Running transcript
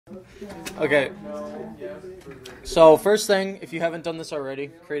Okay. So first thing, if you haven't done this already,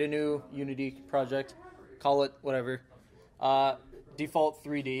 create a new Unity project. Call it whatever. Default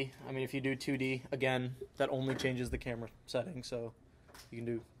 3D. I mean, if you do 2D, again, that only changes the camera setting, so you can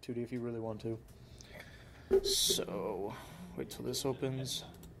do 2D if you really want to. So, wait till this opens.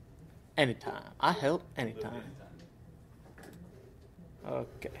 Anytime. I help anytime.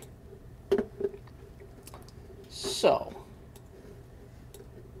 Okay. So,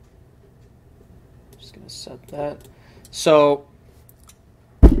 just gonna set that. So,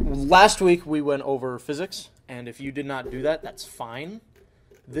 last week we went over physics, and if you did not do that, that's fine.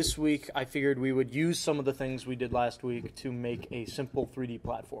 This week I figured we would use some of the things we did last week to make a simple 3D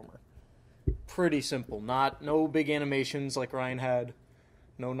platformer. Pretty simple. No big animations like Ryan had.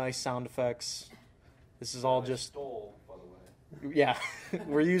 No nice sound effects. This is all just... Stole, by the way. Yeah,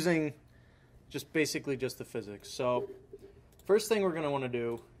 we're using basically just the physics. So, first thing we're going to want to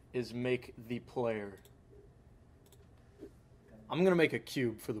do is make the player. I'm going to make a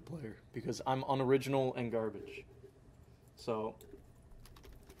cube for the player because I'm unoriginal and garbage. So,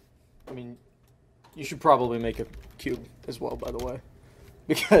 I mean, you should probably make a cube as well, by the way.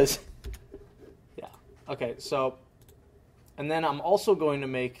 Because, yeah. Okay, so, and then I'm also going to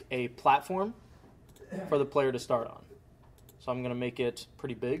make a platform for the player to start on. So I'm going to make it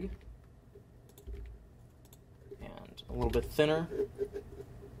pretty big and a little bit thinner.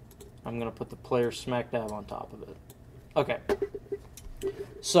 I'm going to put the player smack dab on top of it. Okay.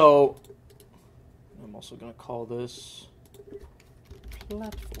 So I'm also going to call this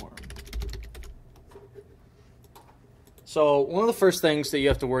platform. So one of the first things that you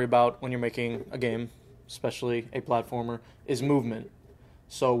have to worry about when you're making a game, especially a platformer, is movement.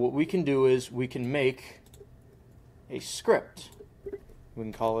 So what we can do is we can make a script. We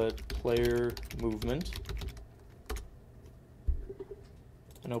can call it player movement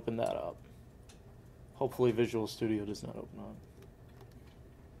and open that up. Hopefully Visual Studio does not open up.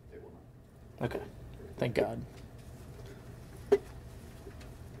 It will not. Okay, thank God.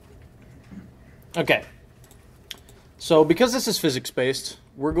 Okay, so because this is physics-based,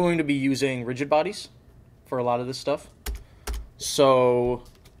 we're going to be using rigid bodies for a lot of this stuff. So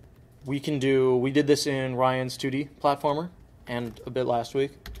we did this in Ryan's 2D platformer and a bit last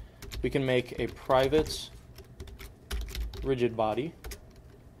week. We can make a private rigid body,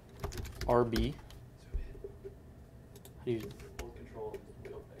 RB. How do you... Hold control,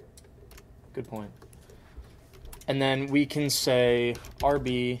 middle finger. Good point. And then we can say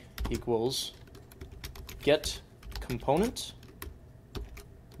RB equals get component,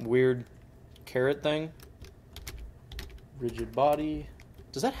 weird caret thing, rigid body.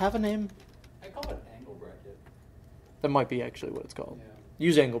 Does that have a name? I call it angle bracket. That might be actually what it's called. Yeah.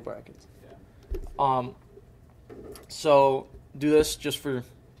 Use angle brackets. Yeah. So do this just for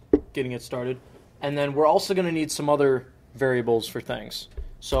getting it started. And then we're also going to need some other variables for things.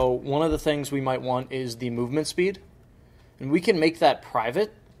 So one of the things we might want is the movement speed. And we can make that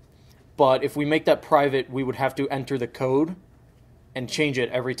private. But if we make that private, we would have to enter the code and change it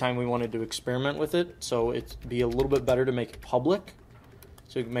every time we wanted to experiment with it. So it'd be a little bit better to make it public.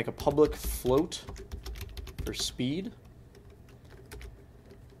 So we can make a public float for speed.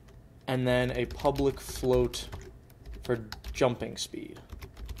 And then a public float for jumping speed.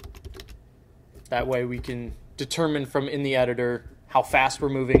 That way we can determine from in the editor how fast we're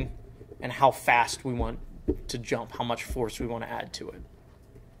moving and how fast we want to jump, how much force we want to add to it.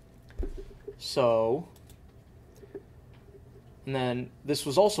 So, and then this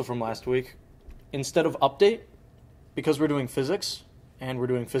was also from last week. Instead of update, because we're doing physics, and we're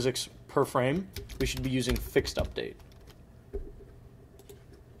doing physics per frame, we should be using fixed update.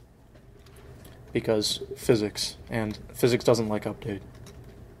 Because physics, and physics doesn't like update.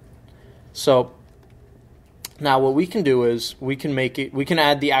 So, now what we can do is we can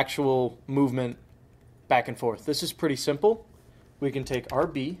add the actual movement back and forth. This is pretty simple. We can take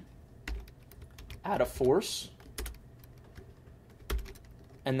RB, add a force,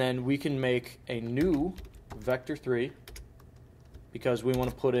 and then we can make a new vector 3 because we want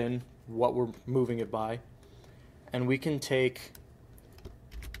to put in what we're moving it by. And we can take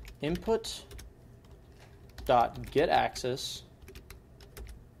input dot get axis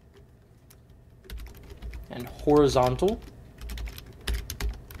and horizontal.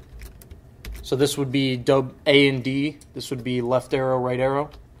 So this would be A and D. This would be left arrow, right arrow.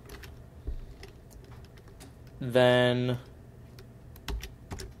 Then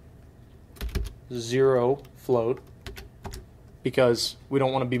 0 float, because we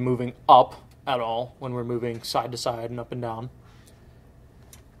don't want to be moving up at all when we're moving side to side and up and down.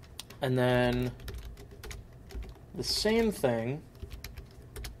 And then the same thing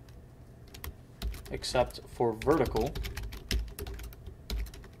except for vertical.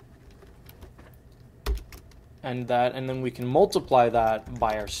 And then we can multiply that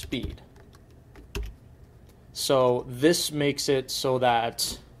by our speed. So this makes it so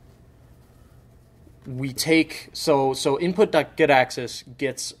that we take, so input.getAxis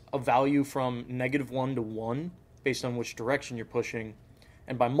gets a value from -1 to 1 based on which direction you're pushing.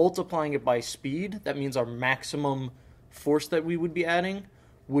 And by multiplying it by speed, that means our maximum force that we would be adding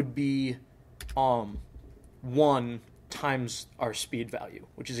would be 1 times our speed value,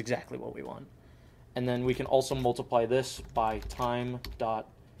 which is exactly what we want. And then we can also multiply this by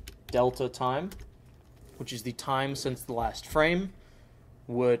time.delta time, which is the time since the last frame,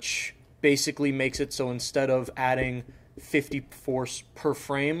 which basically makes it so instead of adding 50 force per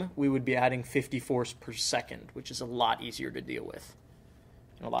frame, we would be adding 50 force per second, which is a lot easier to deal with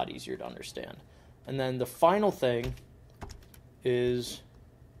and a lot easier to understand. And then the final thing is,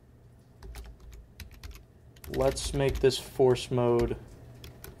 let's make this force mode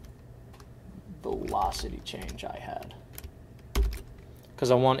velocity change I had,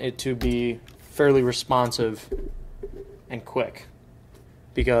 because I want it to be fairly responsive and quick,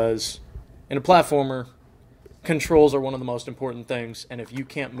 because in a platformer, controls are one of the most important things, and if you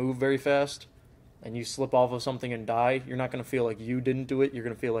can't move very fast and you slip off of something and die, you're not going to feel like you didn't do it, you're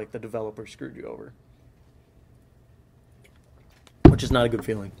going to feel like the developer screwed you over, which is not a good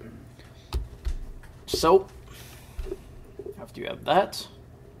feeling. So after you have that,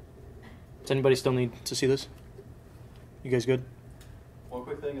 does anybody still need to see this? You guys good? One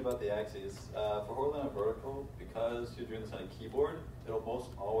quick thing about the axes. For horizontal and vertical, because you're doing this on a keyboard, it'll most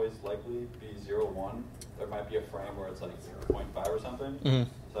always likely be 0, 1. There might be a frame where it's like 0.5 or something. Mm-hmm.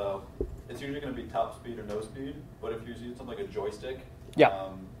 So it's usually going to be top speed or no speed. But if you're using something like a joystick,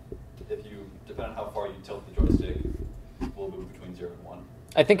 if you, depending on how far you tilt the joystick, will move between 0 and 1.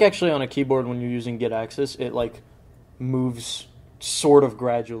 I think actually on a keyboard when you're using getAxis, it like moves sort of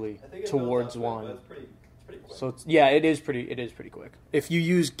gradually towards 1. It's pretty quick. So it is pretty quick. If you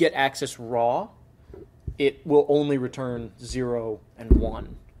use getAxis raw, it will only return 0 and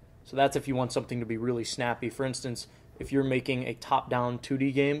 1. So that's if you want something to be really snappy. For instance, if you're making a top-down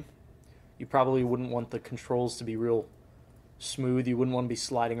 2D game, you probably wouldn't want the controls to be real smooth. You wouldn't want to be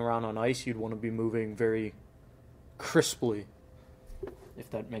sliding around on ice. You'd want to be moving very crisply. If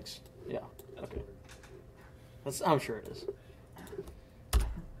that makes, okay. I'm sure it is.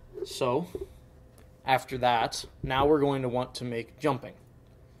 So, after that, now we're going to want to make jumping.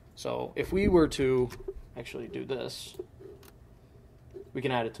 So, if we were to actually do this, we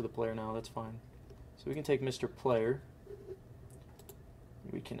can add it to the player now, that's fine. So we can take Mr. Player,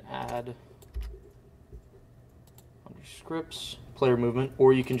 we can add under scripts, player movement,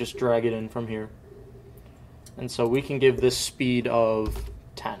 or you can just drag it in from here. And so we can give this speed of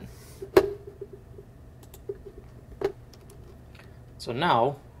 10. So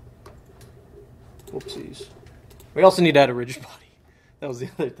now, whoopsies. We also need to add a rigid body. That was the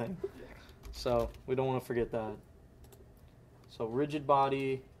other thing. So we don't want to forget that. So rigid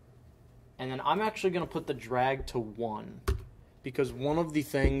body, and then I'm actually going to put the drag to 1, because one of the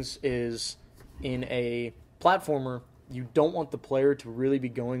things is in a platformer, you don't want the player to really be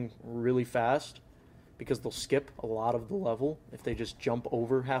going really fast, because they'll skip a lot of the level if they just jump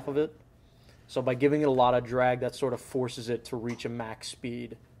over half of it. So by giving it a lot of drag, that sort of forces it to reach a max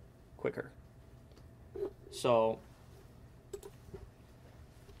speed quicker. So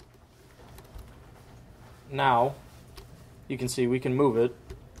now you can see we can move it,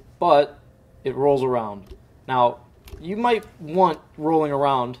 but it rolls around. Now, you might want rolling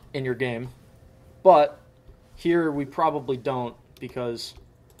around in your game, but here we probably don't, because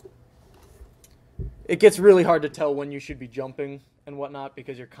it gets really hard to tell when you should be jumping and whatnot,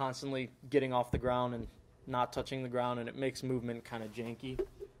 because you're constantly getting off the ground and not touching the ground, and it makes movement kind of janky.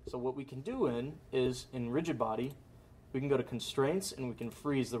 So what we can do is in rigid body, we can go to constraints and we can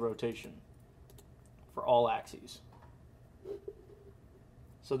freeze the rotation for all axes.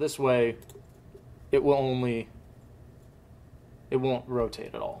 So this way, it won't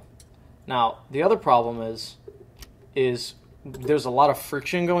rotate at all. Now, the other problem is there's a lot of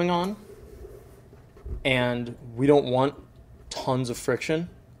friction going on, and we don't want tons of friction,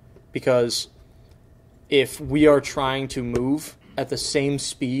 because if we are trying to move at the same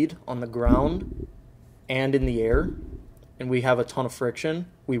speed on the ground and in the air, and we have a ton of friction,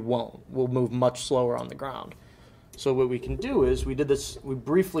 we won't. We'll move much slower on the ground. So what we can do is, we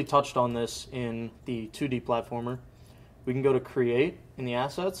briefly touched on this in the 2D platformer. We can go to create in the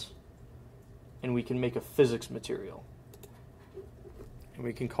assets, and we can make a physics material. And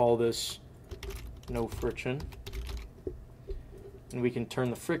we can call this no friction. And we can turn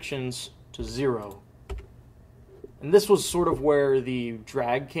the frictions to 0. And this was sort of where the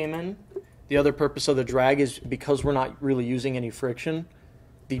drag came in. The other purpose of the drag is because we're not really using any friction,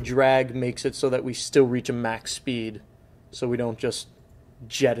 the drag makes it so that we still reach a max speed, so we don't just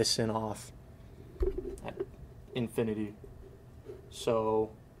jettison off at infinity.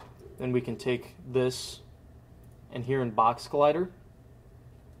 So then we can take this, and here in Box Collider,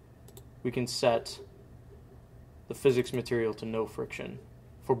 we can set the physics material to no friction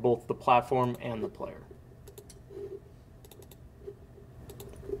for both the platform and the player.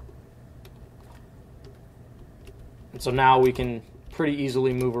 And so now we can pretty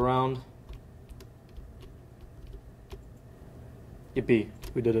easily move around. Yippee,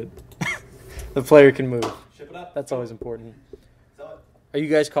 we did it. The player can move. Ship it up. That's always important. Sell it. Are you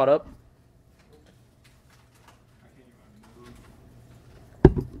guys caught up?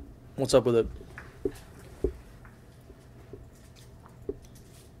 What's up with it?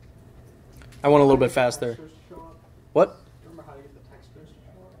 I went a little bit fast there. What?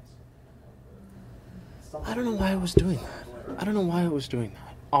 I don't know why I was doing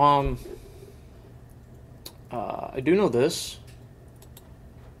that. I do know this,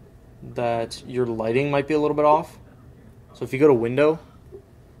 that your lighting might be a little bit off. So if you go to Window,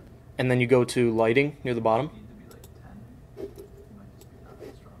 and then you go to Lighting near the bottom,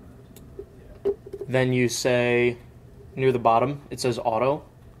 then you say, near the bottom, it says Auto.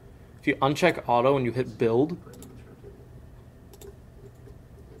 If you uncheck Auto and you hit Build,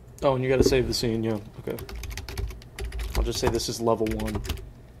 oh, and you gotta save the scene, yeah, okay. I'll just say this is level 1.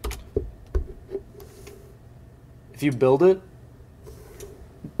 If you build it,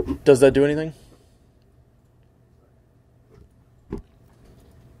 does that do anything?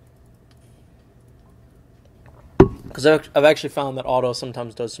 Because I've actually found that auto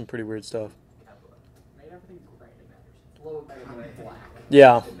sometimes does some pretty weird stuff.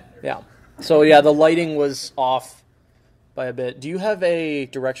 Yeah, yeah. So yeah, the lighting was off by a bit. Do you have a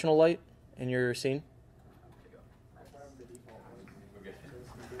directional light in your scene?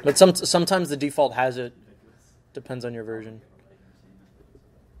 But sometimes the default has it. Depends on your version.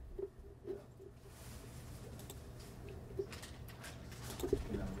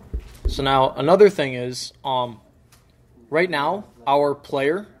 So now another thing is, right now our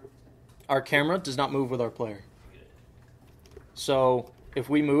camera does not move with our player. So if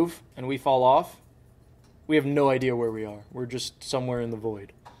we move and we fall off, we have no idea where we are. We're just somewhere in the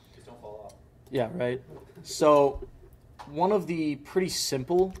void. Just don't fall off. Yeah, right? So one of the pretty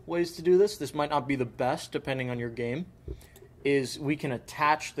simple ways to do this might not be the best depending on your game, is we can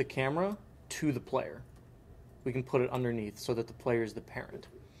attach the camera to the player. We can put it underneath so that the player is the parent.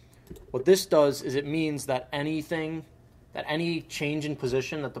 What this does is it means that any change in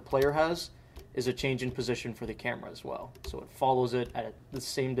position that the player has is a change in position for the camera as well. So it follows it at the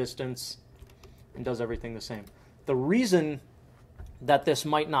same distance and does everything the same. The reason that this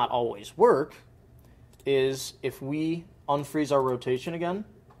might not always work is if we unfreeze our rotation again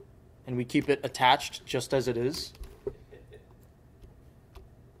and we keep it attached just as it is,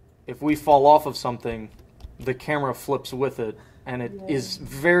 if we fall off of something, the camera flips with it, and it is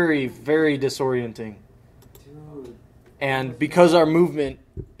very, very disorienting. Dude. And because our movement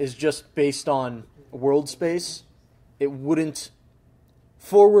is just based on world space,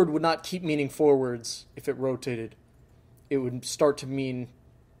 forward would not keep meaning forwards if it rotated. It would start to mean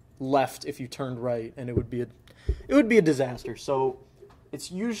left if you turned right, and it would be a disaster. So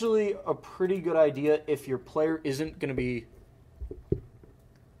it's usually a pretty good idea if your player isn't going to be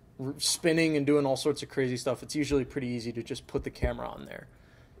spinning and doing all sorts of crazy stuff. It's usually pretty easy to just put the camera on there.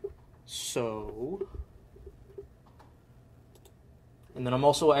 So, and then I'm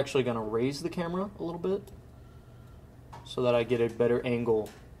also actually going to raise the camera a little bit so that I get a better angle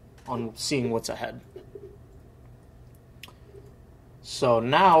on seeing what's ahead. So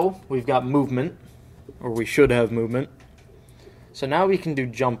now we've got movement, or we should have movement. So now we can do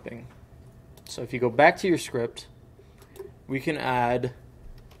jumping. So if you go back to your script, we can add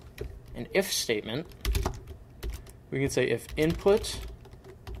an if statement. We can say if input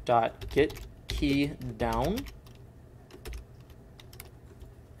dot get key down,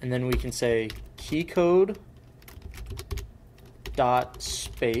 and then we can say key code dot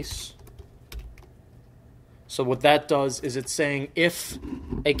space. So what that does is it's saying if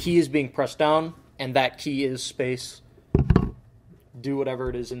a key is being pressed down and that key is space, do whatever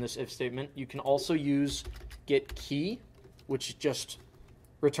it is in this if statement. You can also use get key, which just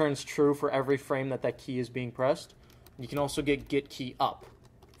returns true for every frame that key is being pressed. You can also get key up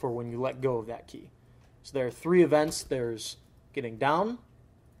for when you let go of that key. So there are 3 events. There's getting down,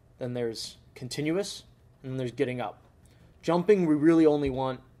 then there's continuous, and then there's getting up. Jumping, we really only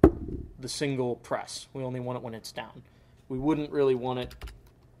want the single press. We only want it when it's down. We wouldn't really want it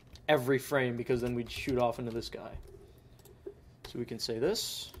every frame because then we'd shoot off into this guy. So we can say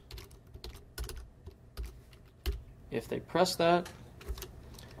this. If they press that,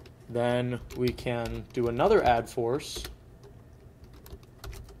 then we can do another add force,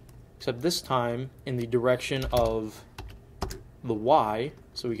 except this time in the direction of the Y.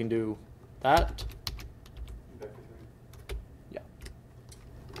 So we can do that. Yeah.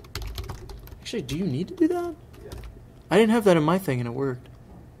 Actually, do you need to do that? Yeah. I didn't have that in my thing and it worked.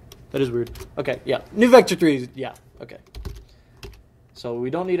 That is weird. Okay, yeah. New vector 3, yeah, okay. So we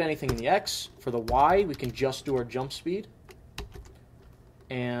don't need anything in the X. For the Y, we can just do our jump speed.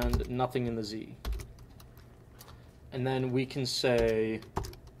 And nothing in the Z. And then we can say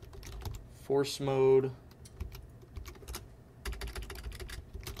force mode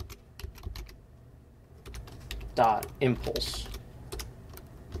dot impulse.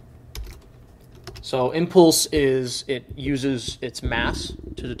 So impulse is, it uses its mass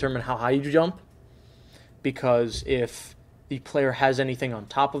to determine how high you jump, because if the player has anything on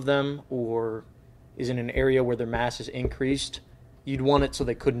top of them or is in an area where their mass is increased, you'd want it so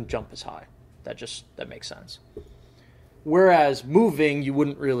they couldn't jump as high. That makes sense. Whereas moving, you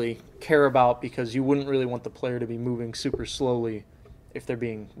wouldn't really care about, because you wouldn't really want the player to be moving super slowly if they're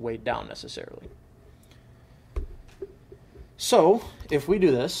being weighed down necessarily. So, if we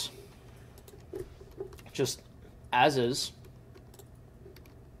do this, just as is,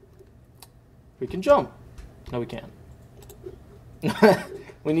 we can jump. No, we can't.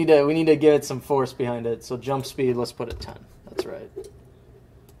 we need to give it some force behind it. So jump speed, let's put it 10. That's right.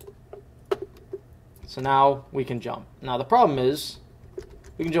 So now we can jump. Now the problem is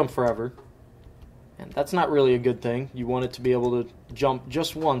we can jump forever, and that's not really a good thing. You want it to be able to jump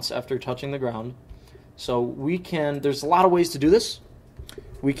just once after touching the ground. So we can, there's a lot of ways to do this.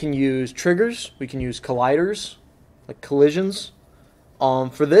 We can use triggers, we can use colliders, like collisions.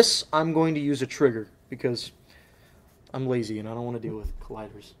 For this, I'm going to use a trigger because I'm lazy and I don't want to deal with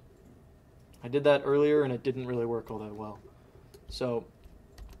colliders. I did that earlier and it didn't really work all that well. So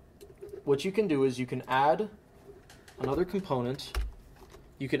what you can do is you can add another component.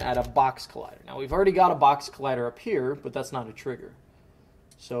 You can add a box collider. Now we've already got a box collider up here, but that's not a trigger.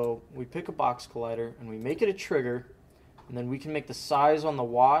 So we pick a box collider and we make it a trigger, and then we can make the size on the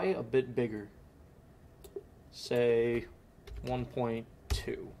Y a bit bigger. Say 1.2.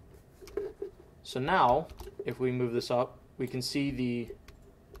 So now, if we move this up, we can see the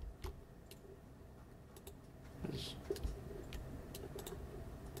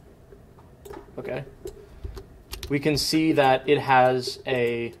okay. We can see that it has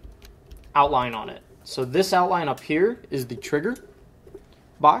a outline on it. So this outline up here is the trigger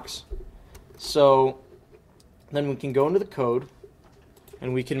box. So then we can go into the code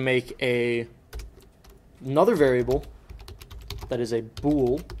and we can make another variable that is a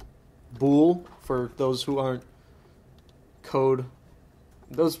bool. Bool, for those who aren't code,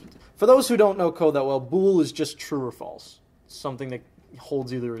 for those who don't know code that well, bool is just true or false. Something that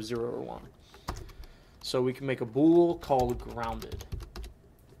holds either a 0 or 1. So we can make a bool called grounded.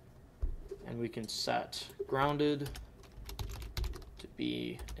 And we can set grounded to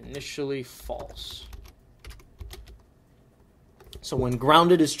be initially false. So when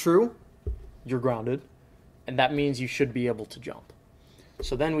grounded is true, you're grounded, and that means you should be able to jump.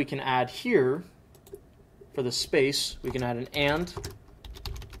 So then we can add here, for the space, we can add an and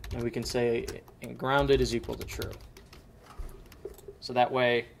we can say grounded is equal to true. So that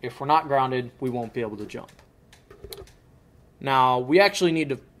way, if we're not grounded, we won't be able to jump. Now, we actually need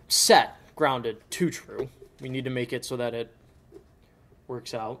to set grounded to true. We need to make it so that it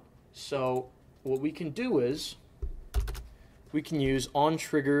works out. So what we can do is we can use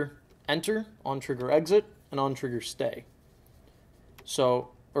on-trigger enter, on-trigger exit, and on-trigger stay. So,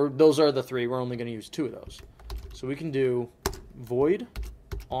 or those are the three. We're only going to use 2 of those. So we can do void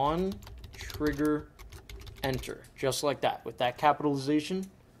on-trigger enter, just like that. With that capitalization,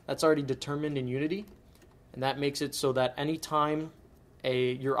 that's already determined in Unity, and that makes it so that anytime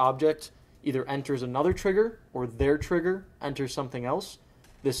your object either enters another trigger or their trigger enters something else,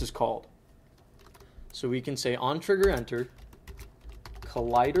 this is called. So we can say on-trigger enter,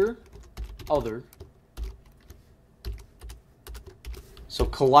 collider other. So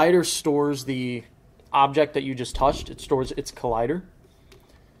collider stores the object that you just touched. It stores its collider.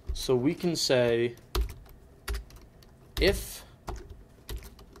 So we can say if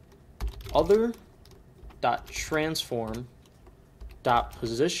other dot transform dot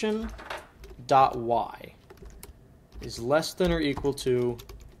position dot y is less than or equal to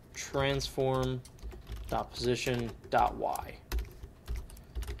transform dot position dot y.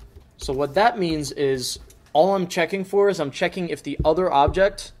 So So what that means is all I'm checking for is I'm checking if the other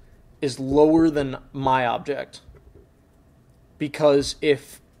object is lower than my object. Because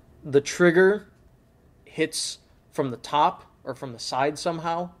if the trigger hits from the top or from the side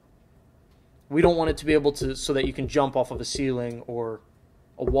somehow, we don't want it to be able to, so that you can jump off of a ceiling or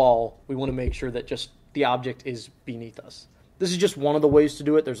a wall. We want to make sure that just the object is beneath us. This is just one of the ways to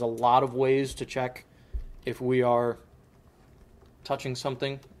do it. There's a lot of ways to check if we are touching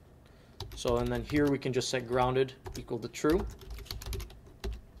something. So, and then here we can just set grounded equal to true.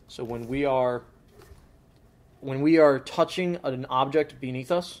 So when we are touching an object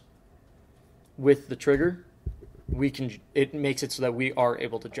beneath us with the trigger, it makes it so that we are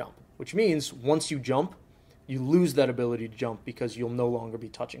able to jump. Which means once you jump, you lose that ability to jump because you'll no longer be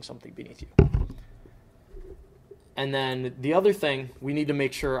touching something beneath you. And then the other thing, we need to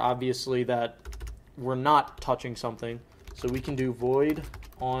make sure, obviously, that we're not touching something. So we can do void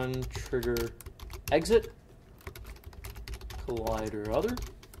on trigger exit, collider other.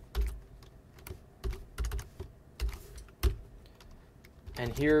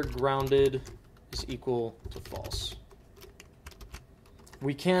 And here grounded is equal to false.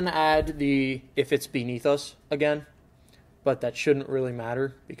 We can add the if it's beneath us again, but that shouldn't really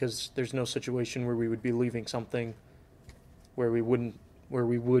matter because there's no situation where we would be leaving something where we would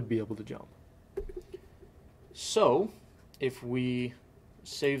be able to jump. So if we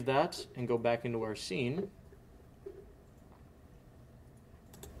save that and go back into our scene,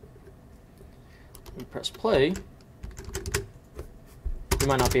 we press play. You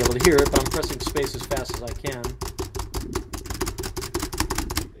might not be able to hear it, but I'm pressing space as fast as I can.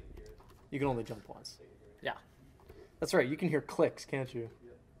 You can only jump once. Yeah. That's right. You can hear clicks, can't you?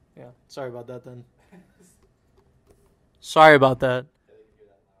 Yeah. Sorry about that then. Sorry about that.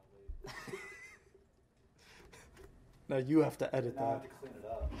 Now you have to edit that. I have to clean it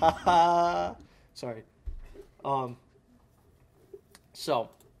up. Haha. Sorry. So,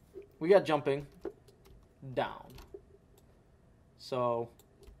 we got jumping down. So,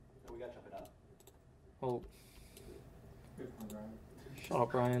 We got jumping up. well, shut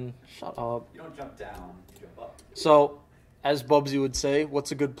up, Ryan. Shut up. You don't jump down, you jump up. So, as Bubsy would say,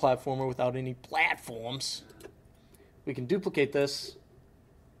 what's a good platformer without any platforms? We can duplicate this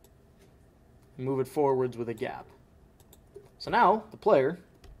and move it forwards with a gap. So now, the player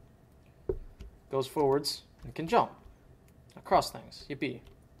goes forwards and can jump across things. Yippee.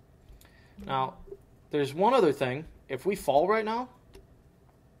 Now, there's one other thing. If we fall right now,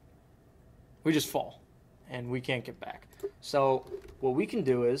 we just fall, and we can't get back. So what we can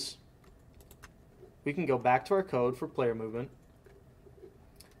do is we can go back to our code for player movement,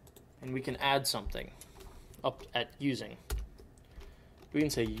 and we can add something up at using. We can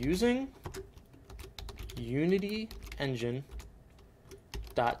say using Unity Engine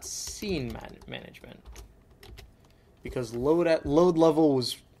 .scene management, because load level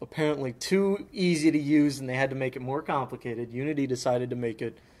was apparently too easy to use and they had to make it more complicated. Unity decided to make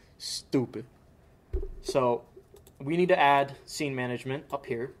it stupid. So we need to add scene management up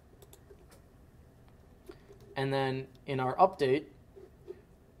here. And then in our update,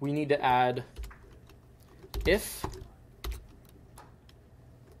 we need to add if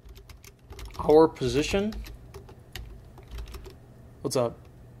our position. What's up?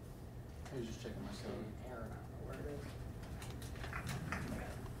 I was just checking my code.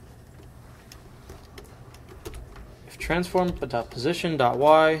 If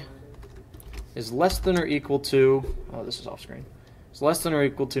transform.position.y is less than or equal to, oh, this is off screen. It's less than or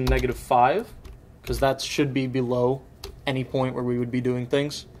equal to -5, because that should be below any point where we would be doing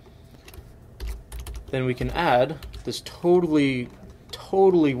things. Then we can add this totally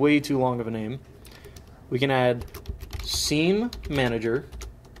way too long of a name. We can add scene manager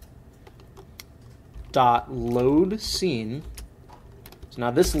dot load scene. So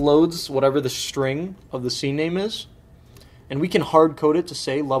now this loads whatever the string of the scene name is, and we can hard code it to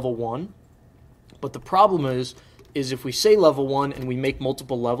say level 1. But the problem is if we say level 1 and we make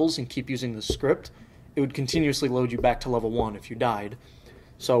multiple levels and keep using the script, it would continuously load you back to level 1 if you died.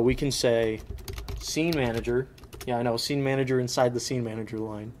 So we can say scene manager. Yeah, I know, scene manager inside the scene manager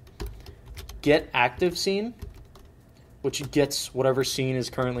line. Get active scene, which gets whatever scene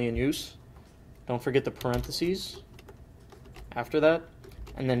is currently in use. Don't forget the parentheses after that.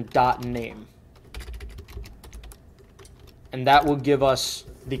 And then dot name. And that will give us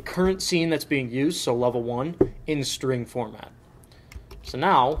the current scene that's being used, so level 1, in string format. So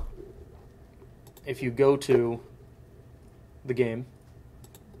now, if you go to the game,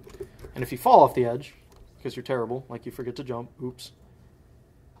 and if you fall off the edge, because you're terrible, like you forget to jump, oops.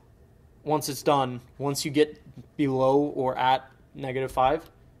 Once it's done, once you get below or at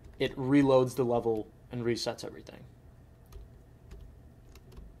 -5, it reloads the level and resets everything.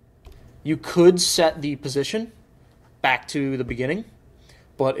 You could set the position back to the beginning,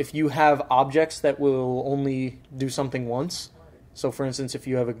 but if you have objects that will only do something once, so for instance, if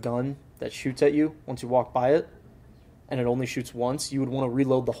you have a gun that shoots at you once you walk by it, and it only shoots once, you would want to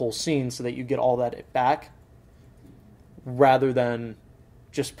reload the whole scene so that you get all that back, rather than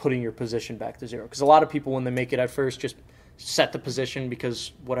just putting your position back to 0. Because a lot of people, when they make it at first, just set the position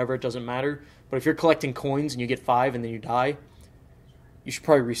because whatever, it doesn't matter. But if you're collecting coins and you get 5 and then you die, you should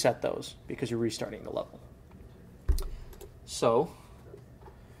probably reset those because you're restarting the level. So,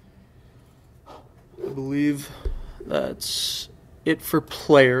 I believe that's it for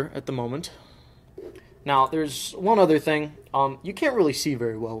player at the moment. Now, there's one other thing. You can't really see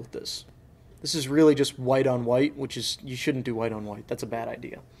very well with this. This is really just white on white, which is, you shouldn't do white on white. That's a bad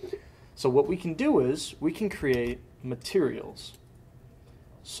idea. So what we can do is, we can create materials.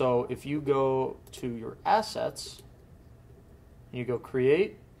 So if you go to your assets, and you go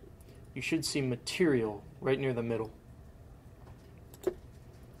create, you should see material right near the middle.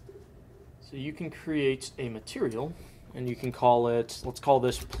 So you can create a material, and you can call it, let's call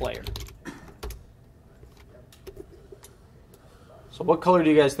this player. So what color do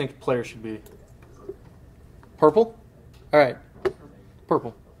you guys think player should be? Purple? All right,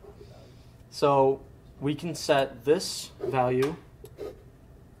 purple. So we can set this value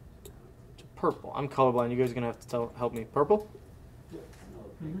to purple. I'm colorblind. You guys are going to have to help me. Purple?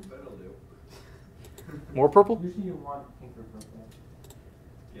 More purple? Usually you want pink or purple.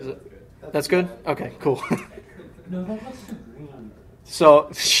 Yeah, that's good. That's good? Okay, cool. No, that looks too green. So,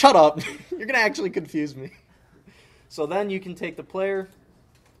 shut up. You're going to actually confuse me. So then you can take the player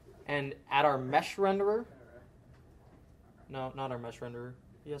and add our mesh renderer. No, not our mesh renderer.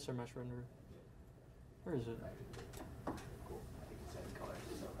 Yes, our mesh renderer. Where is it?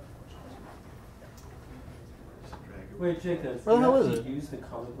 Wait, Jacob. Where the hell you is have it? to use the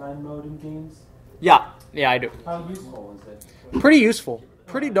colorblind mode in games? Yeah, I do. How useful is it? Pretty useful.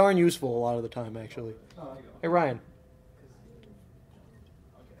 Pretty darn useful a lot of the time, actually. Oh, Hey, Ryan.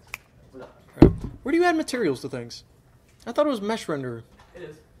 Where do you add materials to things? I thought it was mesh renderer. It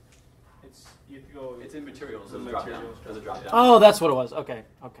is. It's you have to go. It's in materials. The There's a drop down. materials. There's a drop down. Oh, that's what it was. Okay.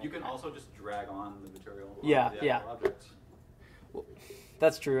 You can also just drag on the material. Yeah, onto the yeah. actual objects.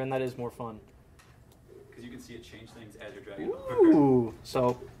 That's true, and that is more fun. Because you can see it change things as you're dragging it. Ooh.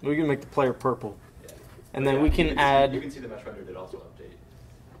 So we can make the player purple. Yeah. And But then yeah, we you can see- add... You can see the mesh render did also update.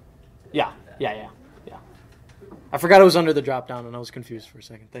 Yeah. I forgot it was under the drop down, and I was confused for a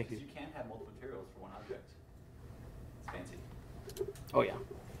second. Thank you. Because you can't have multiple materials for one object. It's fancy. Oh, yeah.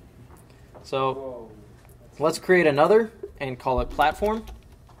 So Whoa. let's create another and call it platform.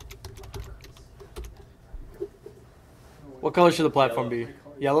 What color should the platform be?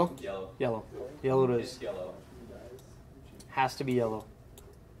 Yellow? Yellow. Yellow. Yellow it is. It's yellow. Has to be yellow.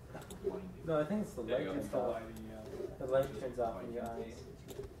 No, I think it's the There light you go. turns off. The light turns off in your eyes.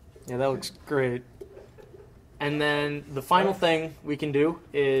 Yeah, that looks great. And then the final thing we can do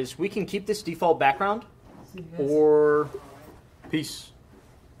is we can keep this default background, or peace,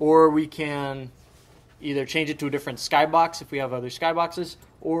 or we can either change it to a different skybox if we have other skyboxes,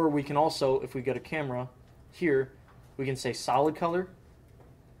 or we can also, if we get a camera here, we can say solid color.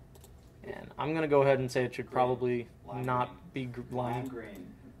 And I'm gonna go ahead and say it should probably Lime not green. be Lime lime.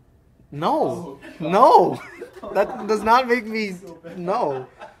 green. No, no, that does not make me. No,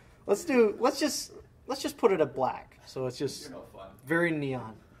 let's just put it at black. So it's just You're no fun. very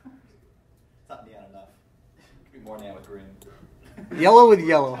neon. It's not neon enough. It could be more neon with green. Yellow with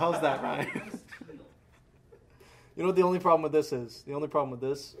yellow. How's that, Ryan? You know what the only problem with this is? The only problem with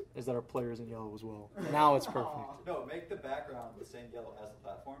this is that our player is in yellow as well. Now it's perfect. No, make the background the same yellow as the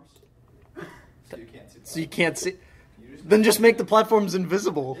platforms. So you can't see the So you can't see. You just Then just make the platforms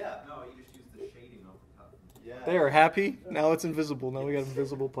invisible. Yeah. No, you just use the shading of the top. Yeah. They are happy. Now it's invisible. Now we got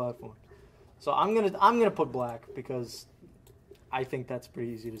invisible platform. So I'm gonna put black because I think that's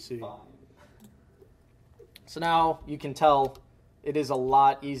pretty easy to see. Fine. So now you can tell it is a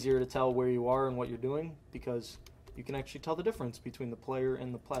lot easier to tell where you are and what you're doing because you can actually tell the difference between the player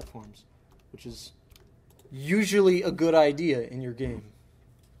and the platforms, which is usually a good idea in your game.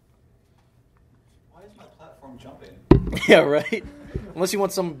 Why is my platform jumping? Yeah, right? Unless you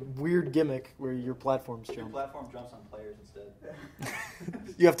want some weird gimmick where your platforms Your jump. platform jumps on players instead.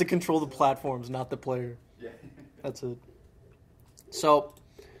 You have to control the platforms, not the player. Yeah. That's it. So,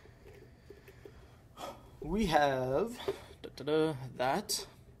 we have that.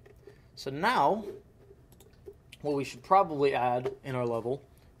 So now, what we should probably add in our level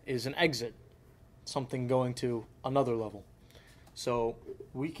is an exit. Something going to another level. So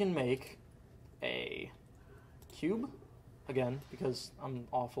we can make a cube, again, because I'm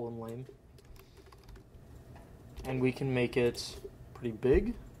awful and lame. And we can make it pretty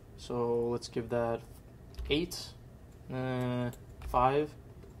big. So let's give that 8, 5.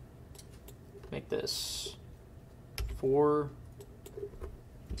 Make this 4,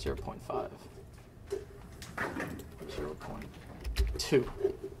 0.5, 0.2.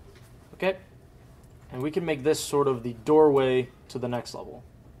 Okay? And we can make this sort of the doorway to the next level.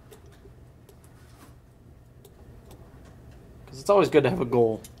 Because it's always good to have a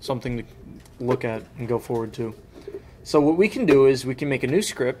goal, something to look at and go forward to. So what we can do is we can make a new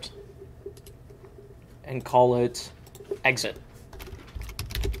script and call it exit.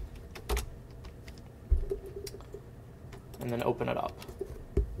 And then open it up.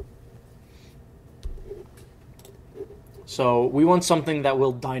 So we want something that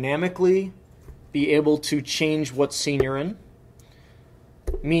will dynamically be able to change what scene you're in.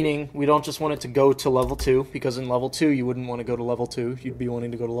 Meaning, we don't just want it to go to level 2, because in level 2 you wouldn't want to go to level 2, you'd be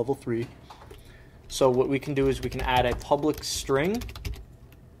wanting to go to level 3. So what we can do is we can add a public string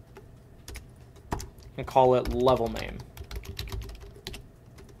and call it level name.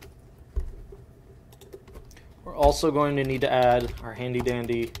 We're also going to need to add our handy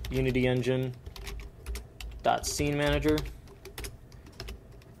dandy Unity engine .scene manager,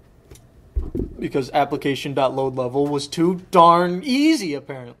 because application.loadLevel was too darn easy,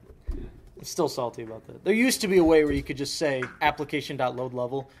 apparently. I'm still salty about that. There used to be a way where you could just say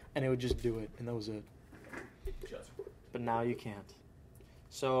application.loadLevel and it would just do it, and that was it. But now you can't.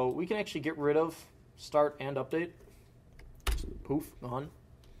 So we can actually get rid of start and update. Just poof, gone.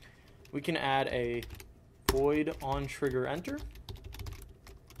 We can add a void on trigger enter,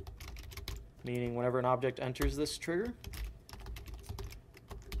 meaning whenever an object enters this trigger,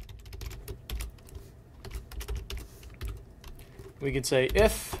 we can say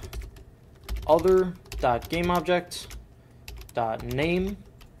if other.gameObject.name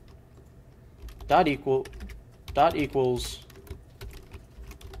equals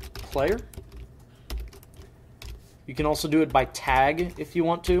player. You can also do it by tag if you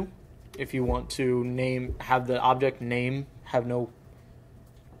want to. If you want to have the object name have no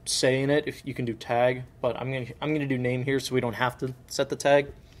say in it, if you can do tag, but I'm gonna do name here so we don't have to set the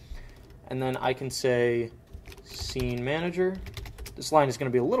tag. And then I can say scene manager. This line is going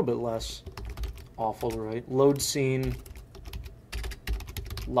to be a little bit less awful to write. Load scene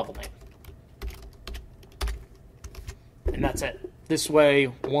level name. And that's it. This way,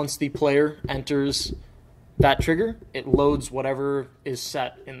 once the player enters that trigger, it loads whatever is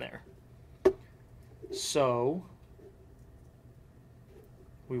set in there. So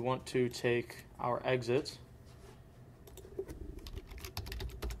we want to take our exit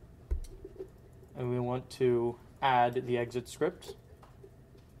and we want to add the exit script.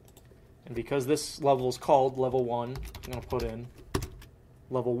 And because this level is called level 1, I'm going to put in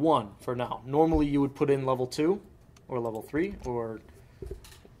level 1 for now. Normally you would put in level 2 or level 3 or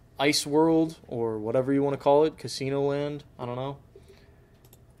Ice World or whatever you want to call it, Casino Land, I don't know.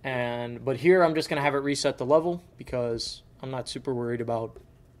 But here I'm just going to have it reset the level because I'm not super worried about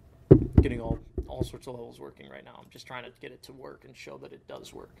getting all sorts of levels working right now. I'm just trying to get it to work and show that it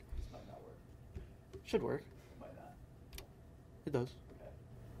does work. This might not work. Should work. It might not. It does.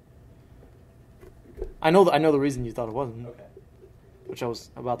 Okay. I know the reason you thought it wasn't, Okay. which I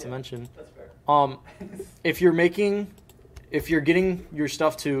was about to mention. That's fair. If you're getting your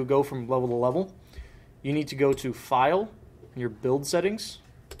stuff to go from level to level, you need to go to File and your build settings,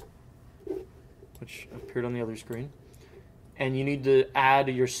 which appeared on the other screen, and you need to add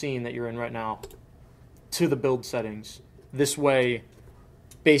your scene that you're in right now to the build settings. This way,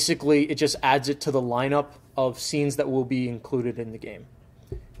 basically, it just adds it to the lineup of scenes that will be included in the game.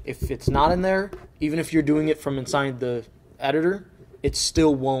 If it's not in there, even if you're doing it from inside the editor, it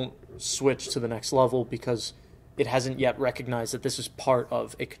still won't switch to the next level because it hasn't yet recognized that this is part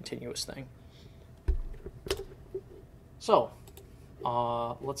of a continuous thing. So,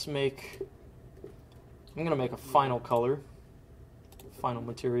 I'm going to make a final color, final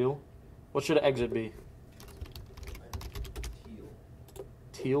material. What should exit be?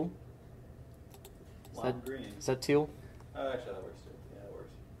 Teal? Lime green. Is that teal? Oh, actually, that works too. Yeah, that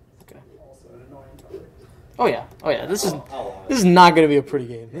works. Okay. Also an annoying color. Oh yeah. This is I'll allow this it. is not going to be a pretty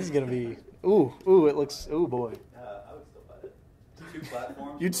game. This is going to be it looks boy. I would still buy it. 2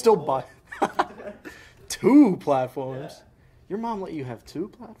 platforms. You'd still buy 2 platforms. Yeah. Your mom let you have 2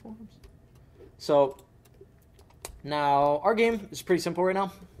 platforms? So now our game is pretty simple right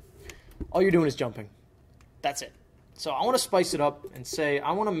now. All you're doing is jumping. That's it. So I want to spice it up and say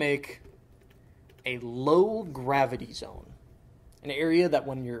I want to make a low gravity zone. an area that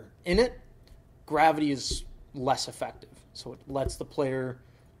when you're in it, gravity is less effective. So it lets the player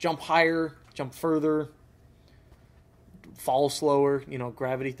jump higher, jump further, fall slower,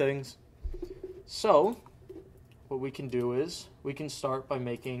 gravity things. So what we can do is we can start by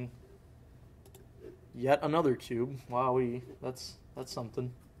making yet another cube. Wow, that's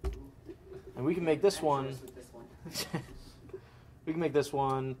something. And we can make this one. We can make this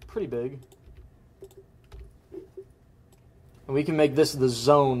one pretty big. And we can make this the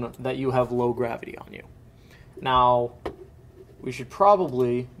zone that you have low gravity on you. Now, we should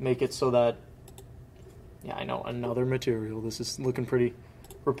probably make it so that, yeah, I know, another material. This is looking pretty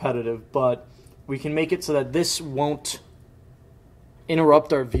repetitive, but we can make it so that this won't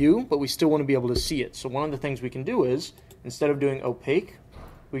interrupt our view, but we still want to be able to see it. So one of the things we can do is, instead of doing opaque,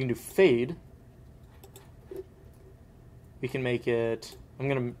 we can do fade. We can make it, I'm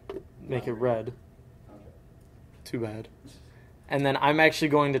going to make it red. Too bad. And then I'm actually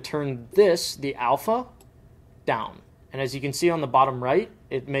going to turn this, the alpha, down. And as you can see on the bottom right,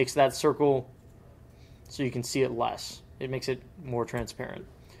 it makes that circle so you can see it less. It makes it more transparent.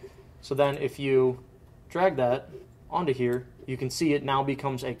 So then if you drag that onto here, you can see it now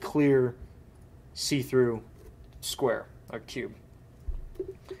becomes a clear see-through square or cube.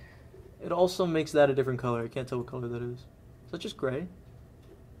 It also makes that a different color. I can't tell what color that is. Is that just gray?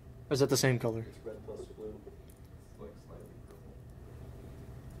 Or is that the same color? It's red plus blue. Like slightly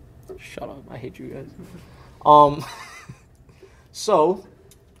purple. Shut up. I hate you guys. So,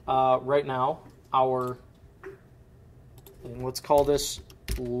 right now, and let's call this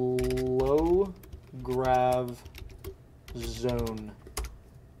low grav zone.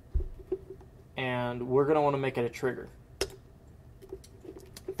 And we're going to want to make it a trigger.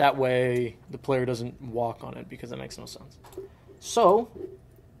 That way the player doesn't walk on it, because that makes no sense. So,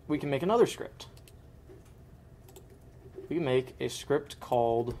 we can make another script. We can make a script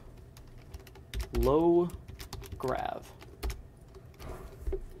called low grav,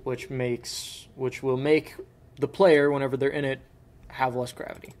 which will make the player, whenever they're in it, have less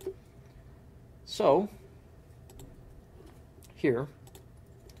gravity. So, here,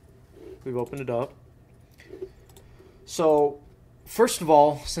 we've opened it up. So, first of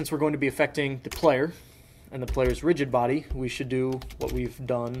all, since we're going to be affecting the player and the player's rigid body, we should do what we've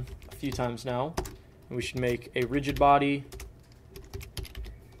done a few times now. And we should make a rigid body,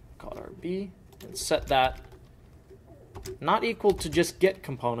 call it RB, and set that not equal to just get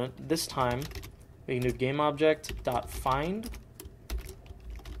component. This time, we can do GameObject.find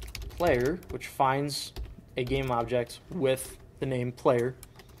player, which finds a game object with the name player,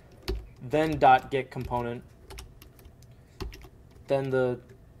 then .get component, then the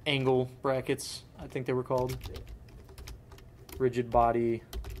angle brackets, I think they were called, rigid body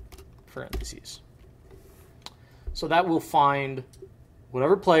parentheses. So that will find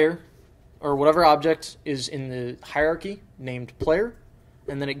whatever player or whatever object is in the hierarchy named player,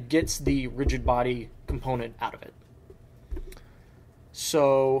 and then it gets the rigid body component out of it.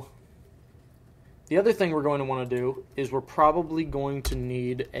 So the other thing we're going to want to do is we're probably going to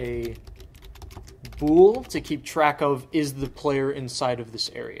need a bool to keep track of, is the player inside of this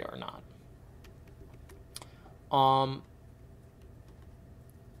area or not.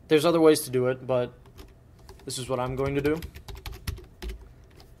 There's other ways to do it, but this is what I'm going to do.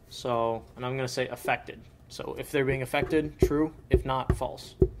 So, and I'm going to say affected. So if they're being affected, true. If not,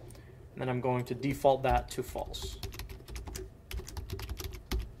 false. And then I'm going to default that to false.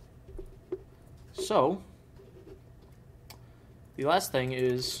 So, the last thing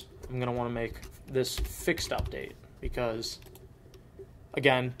is I'm going to want to make this fixed update, because,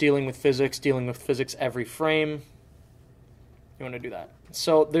 again, dealing with physics every frame, you want to do that.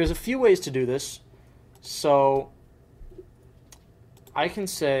 So there's a few ways to do this. So I can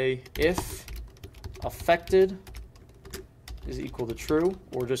say if affected is equal to true,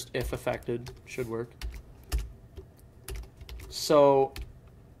 or just if affected should work. So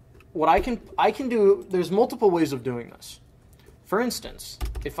what I can do, there's multiple ways of doing this. For instance,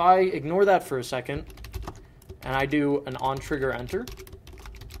 if I ignore that for a second and I do an on trigger enter,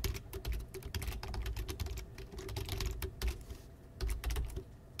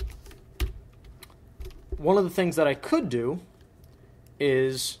 one of the things that I could do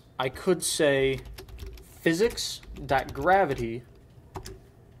is I could say physics.gravity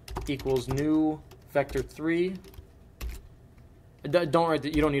equals new vector 3. Don't write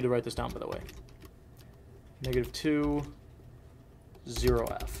you don't need to write this down, by the way. -2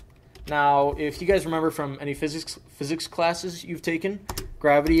 0f. Now, if you guys remember from any physics classes you've taken,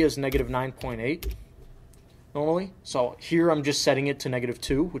 gravity is -9.8 normally. So here I'm just setting it to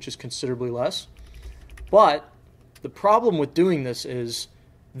 -2, which is considerably less. But The problem with doing this is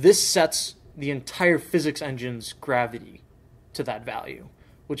this sets the entire physics engine's gravity to that value,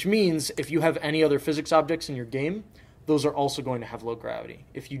 which means if you have any other physics objects in your game, those are also going to have low gravity.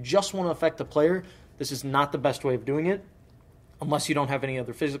 If you just want to affect the player, this is not the best way of doing it, unless you don't have any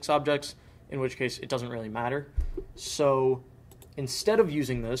other physics objects, in which case it doesn't really matter. So instead of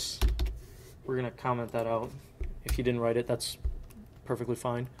using this, we're going to comment that out. If you didn't write it, that's perfectly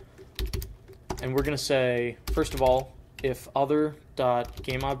fine. And we're going to say, first of all, if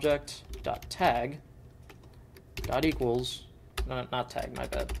other.gameObject.tag dot equals, not tag, my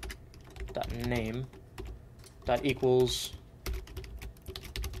bad, dot name dot equals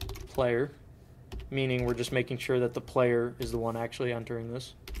player, meaning we're just making sure that the player is the one actually entering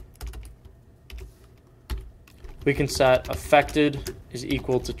this. We can set affected is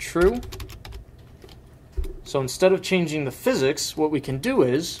equal to true. So instead of changing the physics, what we can do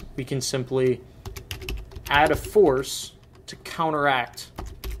is we can simply add a force to counteract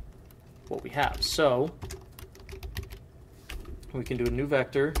what we have. So we can do a new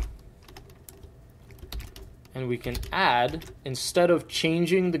vector, and we can add, instead of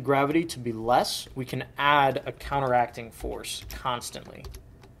changing the gravity to be less, we can add a counteracting force constantly.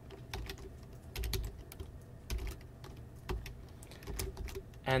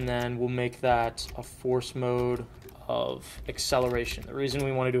 And then we'll make that a force mode of acceleration. The reason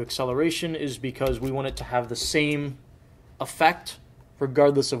we want to do acceleration is because we want it to have the same effect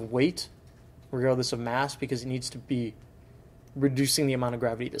regardless of weight, regardless of mass, because it needs to be reducing the amount of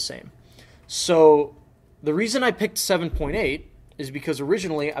gravity the same. So the reason I picked 7.8 is because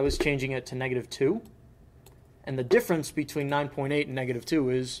originally I was changing it to -2. And the difference between 9.8 and -2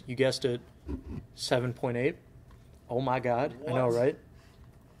 is, you guessed it, 7.8. Oh my God, I know, right?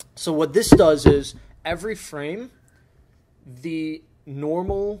 So what this does is, every frame, the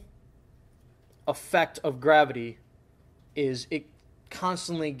normal effect of gravity is it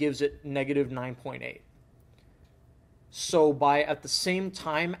constantly gives it -9.8. So by at the same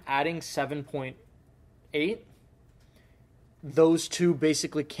time adding 7.8, those two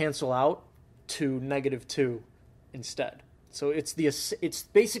basically cancel out to -2 instead. So it's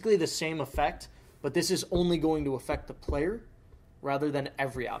basically the same effect, but this is only going to affect the player rather than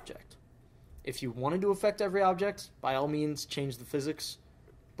every object. If you wanted to affect every object, by all means change the physics,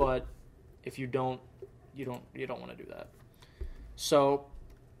 but if you don't, you don't want to do that. So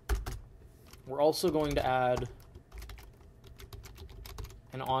we're also going to add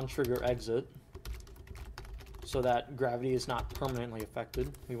an on-trigger exit so that gravity is not permanently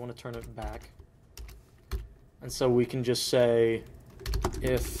affected. We want to turn it back. And so we can just say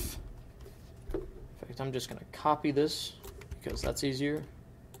if, in fact, I'm just going to copy this because that's easier.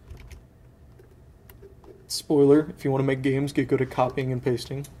 Spoiler, if you want to make games, get good at copying and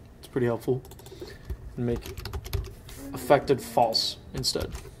pasting. It's pretty helpful. And make affected false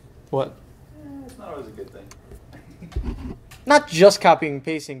instead. What? It's not always a good thing. Not just copying and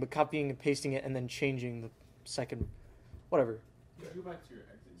pasting, but copying and pasting it and then changing the second, whatever. Can you go back to your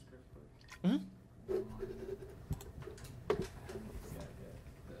exit script? Mm-hmm.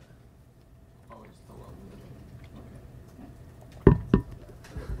 Oh, it's still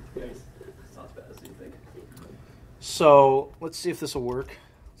It's not as bad as you think. So let's see if this will work.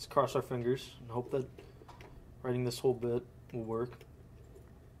 Let's cross our fingers and hope that writing this whole bit will work.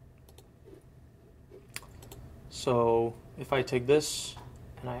 So if I take this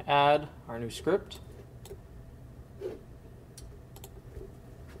and I add our new script,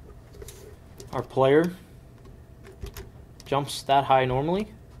 our player jumps that high normally,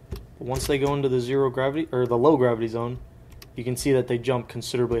 but once they go into the zero gravity or the low gravity zone, you can see that they jump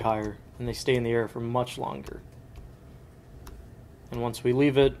considerably higher and they stay in the air for much longer. And once we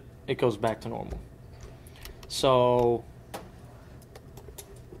leave it, it goes back to normal. So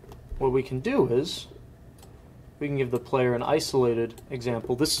what we can do is we can give the player an isolated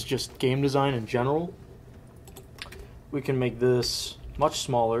example. This is just game design in general. We can make this much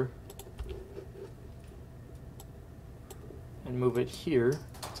smaller and move it here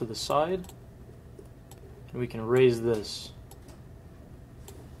to the side. And we can raise this.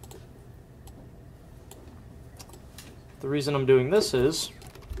 The reason I'm doing this is,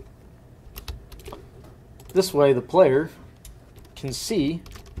 this way the player can see,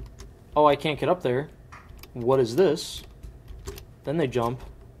 oh, I can't get up there. What is this? Then they jump,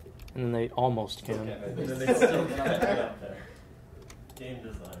 and then they almost can. And then they still can't get up there. Game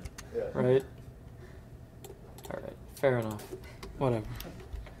design. Yeah. Right? Alright, fair enough. Whatever.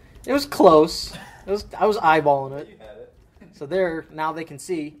 It was close. I was eyeballing it. You had it. So there, now they can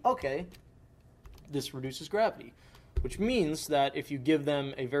see, okay, this reduces gravity. Which means that if you give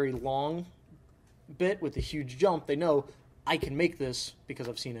them a very long bit with a huge jump, they know I can make this because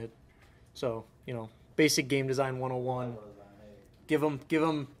I've seen it. So, basic game design 101. Give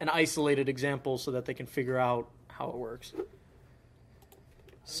them an isolated example so that they can figure out how it works.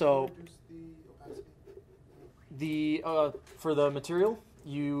 So, for the material,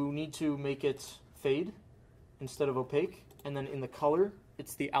 you need to make it fade instead of opaque, and then in the color,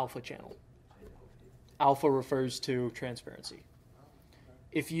 it's the alpha channel. Alpha refers to transparency.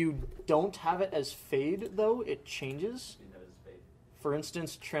 If you don't have it as fade, though, it changes. For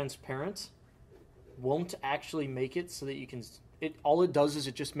instance, transparent won't actually make it so that you can... all it does is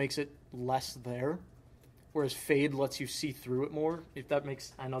it just makes it less there, whereas fade lets you see through it more. If that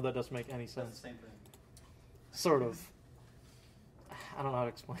makes... I know that doesn't make any sense. That's the same thing. Sort of. I don't know how to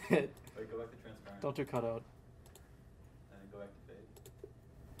explain it. Wait, go back to transparent. Don't do cutout. And then go back to fade.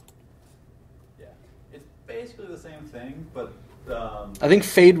 Yeah. It's basically the same thing, but... I think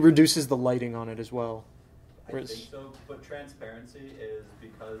fade reduces the lighting on it as well. I think so, but transparency is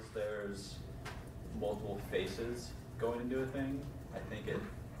because there's multiple faces going into a thing. I think it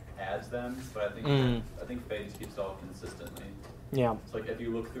adds them, but I think fade just keeps it all consistently. Yeah. So like if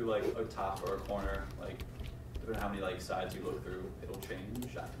you look through like a top or a corner, like depending on how many like sides you look through, it'll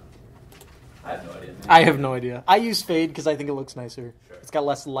change. I don't know. I have no idea. Man. I have no idea. I use fade because I think it looks nicer. Sure. It's got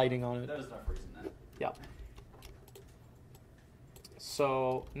less lighting on it. That is enough reason then. Yeah.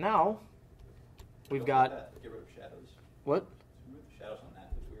 So now we've got Get rid of shadows. what? Remove the shadows on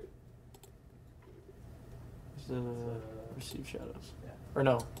that. It's weird. Receive shadows. Yeah. Or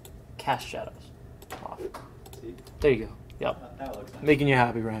no, cast shadows. Off. See? There you go. Yep. Now it looks nice. Making you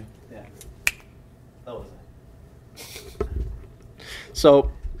happy, Ryan. Yeah. That was nice.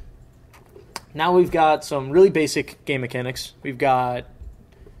 So now we've got some really basic game mechanics. We've got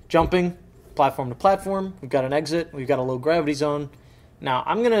jumping, platform to platform. We've got an exit. We've got a low gravity zone. Now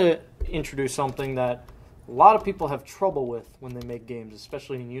I'm going to introduce something that a lot of people have trouble with when they make games,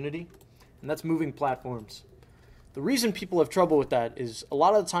 especially in Unity, and that's moving platforms. The reason people have trouble with that is a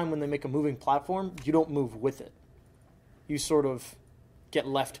lot of the time when they make a moving platform, you don't move with it. You sort of get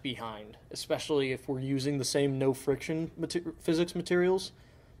left behind, especially if we're using the same no-friction physics materials.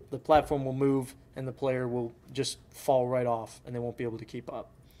 The platform will move, and the player will just fall right off, and they won't be able to keep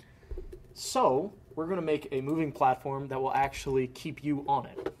up. So we're going to make a moving platform that will actually keep you on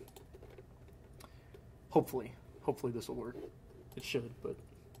it. Hopefully. Hopefully this will work. It should, but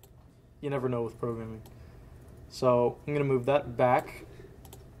you never know with programming. So I'm going to move that back,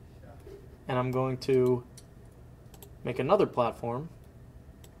 and I'm going to make another platform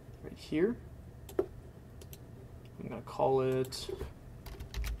right here. I'm going to call it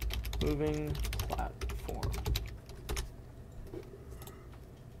moving platform.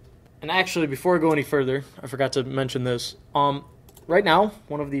 And actually, before I go any further, I forgot to mention this. Right now,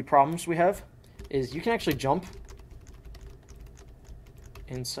 one of the problems we have is you can actually jump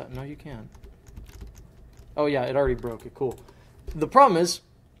inside. No, you can. Oh yeah, it already broke it. Cool. The problem is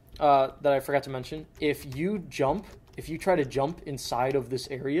that I forgot to mention. If you try to jump inside of this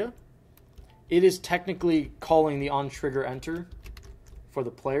area, it is technically calling the on trigger enter for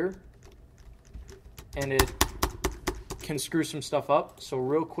the player, and it can screw some stuff up. So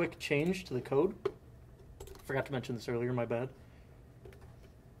real quick change to the code. Forgot to mention this earlier, my bad.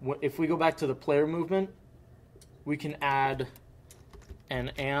 If we go back to the player movement, we can add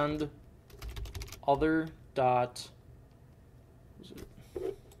an and other dot,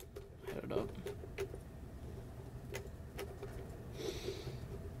 head it up,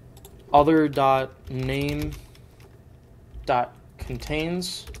 other dot name dot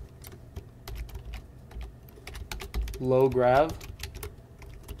contains low grav,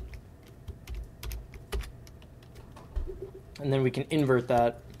 and then we can invert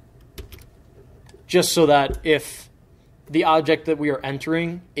that just so that if the object that we are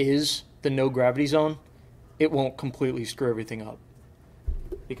entering is the no gravity zone, it won't completely screw everything up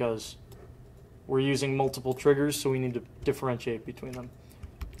because we're using multiple triggers, so we need to differentiate between them.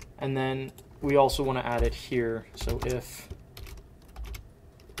 And then we also want to add it here. So if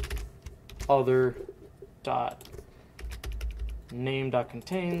other dot name dot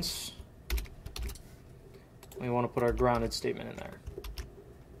contains, we want to put our grounded statement in there.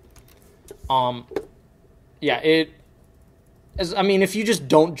 Yeah, if you just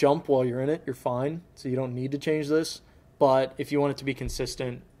don't jump while you're in it, you're fine. So you don't need to change this. But if you want it to be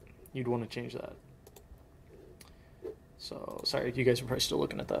consistent, you'd want to change that. So, sorry, you guys are probably still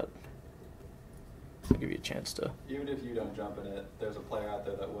looking at that. I'll give you a chance to. Even if you don't jump in it, there's a player out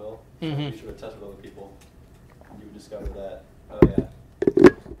there that will. Mm-hmm. You should have tested with other people. And you would discover that, oh yeah,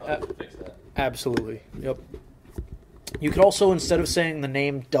 probably should fix that. Absolutely. Yep. You could also, instead of saying the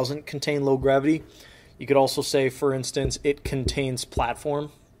name doesn't contain low gravity, you could also say, for instance, it contains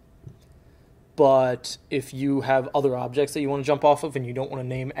platform. But if you have other objects that you want to jump off of and you don't want to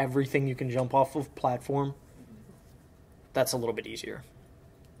name everything you can jump off of platform, that's a little bit easier.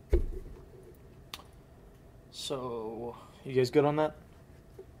 So, you guys good on that?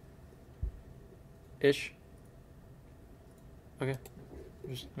 Ish? Okay.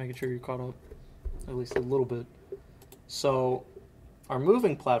 Just making sure you're caught up at least a little bit. So, our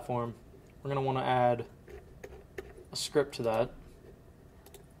moving platform, we're going to want to add a script to that.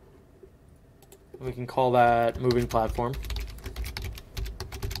 We can call that moving platform.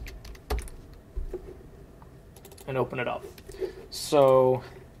 And open it up. So,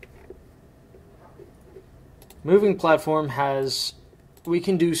 moving platform has, we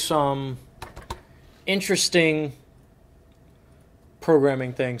can do some interesting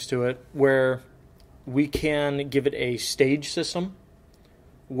programming things to it where we can give it a stage system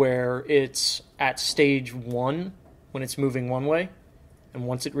where it's at stage 1 when it's moving one way, and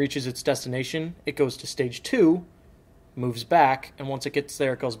once it reaches its destination, it goes to stage 2, moves back, and once it gets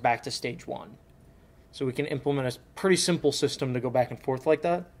there, it goes back to stage 1. So we can implement a pretty simple system to go back and forth like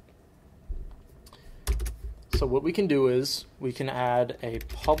that. So what we can do is we can add a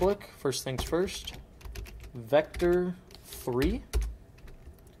public, first things first, vector 3,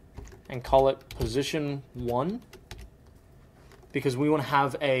 and call it position 1, because we want to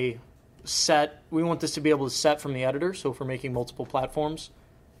have a set, we want this to be able to set from the editor, so if we're making multiple platforms,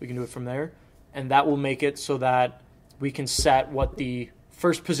 we can do it from there, and that will make it so that we can set what the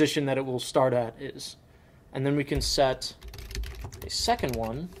first position that it will start at is. And then we can set a second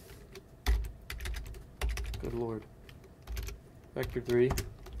one, good lord, vector 3,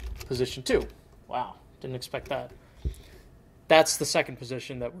 position 2. Wow, didn't expect that. That's the second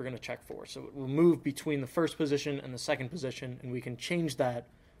position that we're going to check for. So it will move between the first position and the second position, and we can change that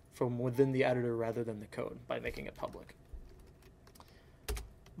from within the editor rather than the code by making it public.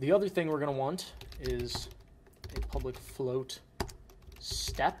 The other thing we're going to want is a public float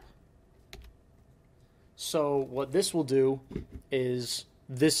step. So what this will do is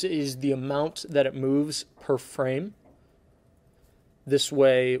this is the amount that it moves per frame. This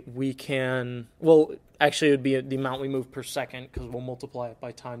way we can, well, actually it would be the amount we move per second because we'll multiply it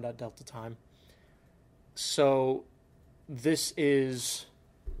by time.delta time. So this is,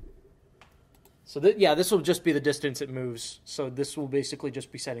 this will just be the distance it moves. So this will basically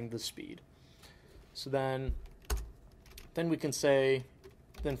just be setting the speed. So then we can say,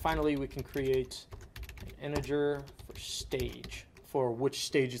 then finally we can create an integer for stage, for which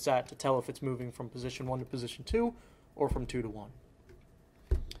stage it's at to tell if it's moving from position 1 to position 2 or from 2 to 1.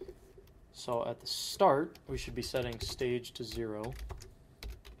 So at the start, we should be setting stage to 0.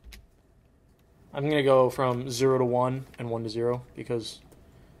 I'm going to go from 0 to 1 and 1 to 0 because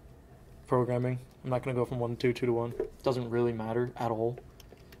programming. I'm not going to go from 1 to 2, 2 to 1. It doesn't really matter at all.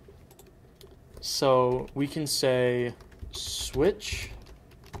 So we can say switch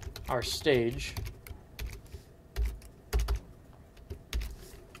our stage,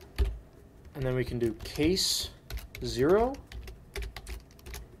 and then we can do case 0,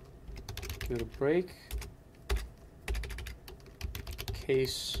 give it a break,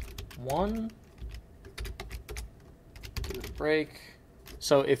 case 1, give it a break.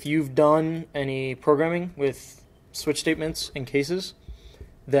 So if you've done any programming with switch statements and cases,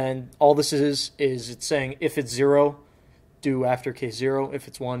 then all this is it's saying if it's 0, do after case 0. If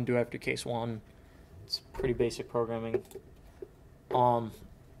it's 1, do after case 1. It's pretty basic programming. And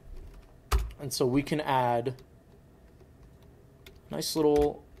so we can add a nice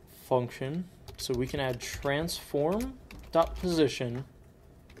little function. So we can add transform.position.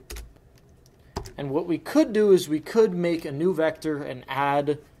 And what we could do is we could make a new vector and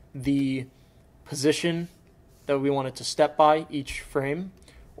add the position that we want it to step by each frame.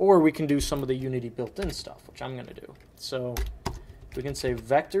 Or we can do some of the Unity built-in stuff, which I'm going to do. So we can say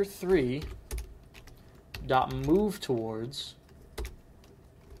vector3 dot move towards.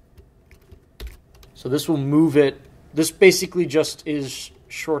 So this will move it. This basically just is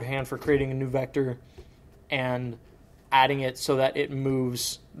shorthand for creating a new vector and adding it so that it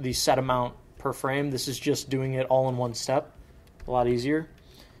moves the set amount per frame. This is just doing it all in one step. A lot easier.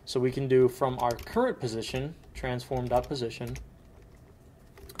 So we can do from our current position, transform.position,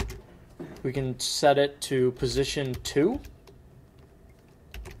 we can set it to position 2,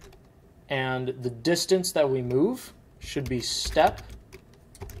 and the distance that we move should be step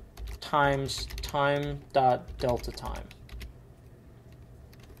times time.delta time.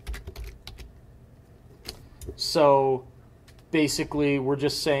 So basically we're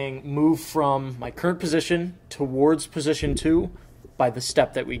just saying move from my current position to towards position 2 by the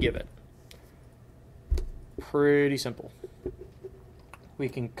step that we give it. Pretty simple. We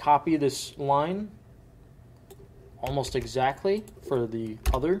can copy this line almost exactly for the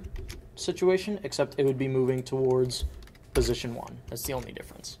other situation, except it would be moving towards position 1. That's the only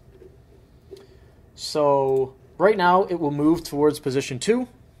difference. So right now it will move towards position 2,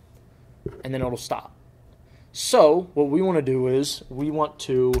 and then it'll stop. So what we want to do is we want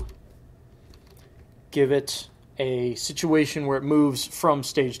to give it a situation where it moves from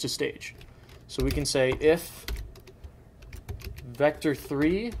stage to stage. So we can say if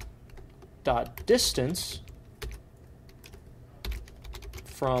vector3 dot distance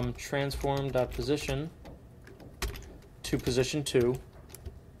from transform dot position to position 2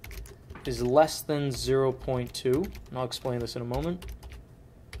 is less than 0.2, and I'll explain this in a moment.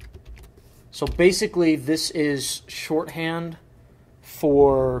 So basically this is shorthand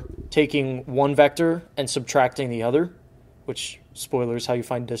for taking one vector and subtracting the other, which, spoilers, how you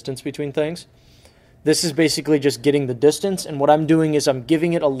find distance between things. This is basically just getting the distance, and what I'm doing is I'm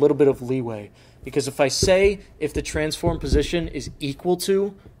giving it a little bit of leeway. Because if I say if the transform position is equal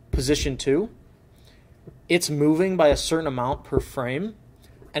to position 2, it's moving by a certain amount per frame,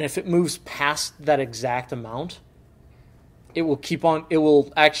 and if it moves past that exact amount, it will keep on,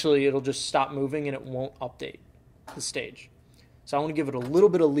 it'll just stop moving and it won't update the stage. So I want to give it a little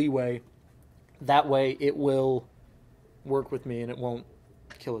bit of leeway. That way it will work with me and it won't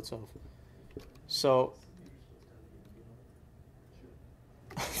kill itself. So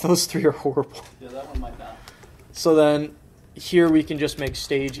those three are horrible. Yeah, that one might not. So then here we can just make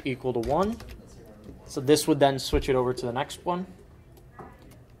stage equal to 1. So this would then switch it over to the next one.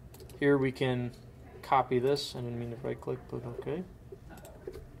 Here we can copy this. I didn't mean to right click, but okay.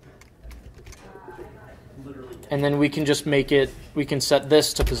 And then we can just make it, we can set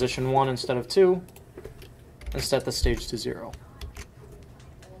this to position 1 instead of 2 and set the stage to 0.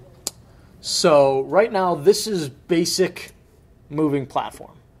 So right now this is basic moving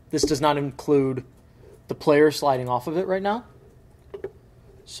platform. This does not include the player sliding off of it right now.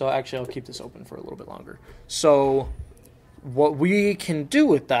 So actually I'll keep this open for a little bit longer. So what we can do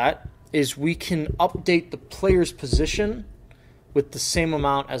with that is we can update the player's position with the same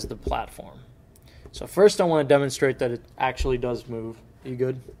amount as the platform. So first I want to demonstrate that it actually does move. Are you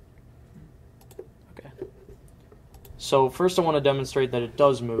good? Okay. So first I want to demonstrate that it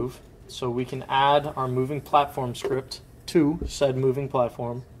does move. So we can add our moving platform script to said moving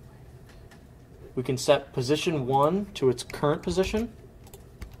platform. We can set position 1 to its current position.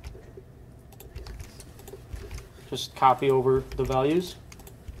 Just copy over the values.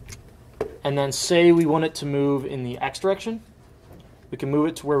 And then say we want it to move in the X direction. We can move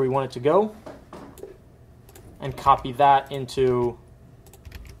it to where we want it to go and copy that into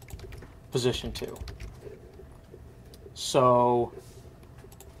position 2. So,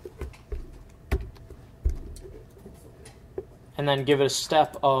 and then give it a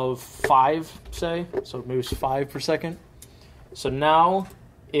step of 5, say, so it moves 5 per second. So now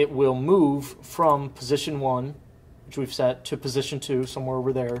it will move from position 1, which we've set, to position 2, somewhere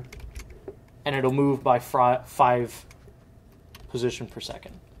over there, and it'll move by 5 position per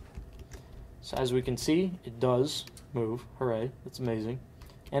second. So as we can see, it does move. Hooray, that's amazing.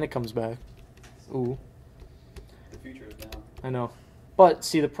 And it comes back. Ooh. The future is now. I know. But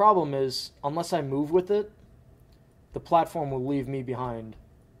see, the problem is, unless I move with it, the platform will leave me behind.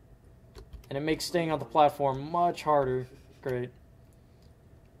 And it makes staying on the platform much harder. Great.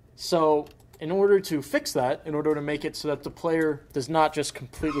 So, in order to fix that, in order to make it so that the player does not just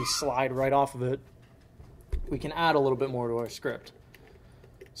completely slide right off of it, we can add a little bit more to our script.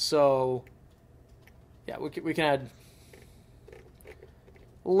 So, yeah, we can add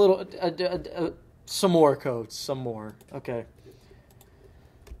a little, some more codes, some more. Okay.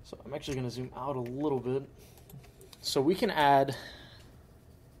 So I'm actually going to zoom out a little bit. So we can add,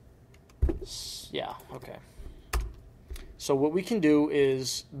 yeah, okay. So what we can do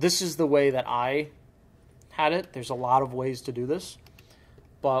is, this is the way that I had it. There's a lot of ways to do this.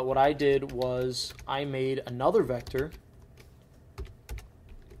 But what I did was I made another vector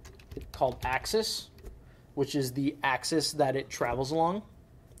called axis, which is the axis that it travels along.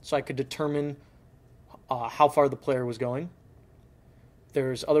 So I could determine how far the player was going.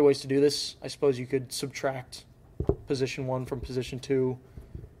 There's other ways to do this. I suppose you could subtract position 1 from position 2,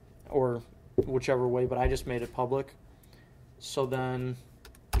 or whichever way, but I just made it public. So then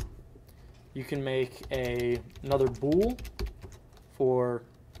you can make another bool for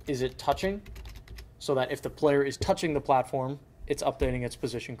is it touching, so that if the player is touching the platform, it's updating its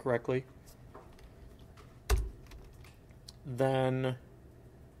position correctly. Then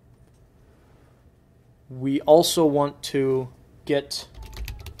We also want to get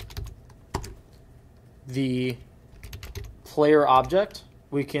the player object.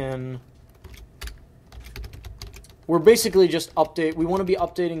 We're basically just we want to be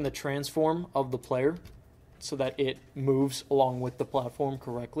updating the transform of the player so that it moves along with the platform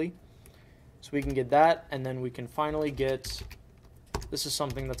correctly. So we can get that, and then we can finally get, this is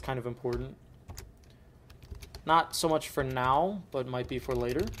something that's kind of important. Not so much for now, but might be for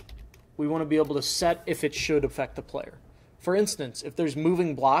later. We want to be able to set if it should affect the player. For instance, if there's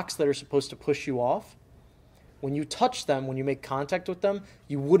moving blocks that are supposed to push you off, when you touch them, when you make contact with them,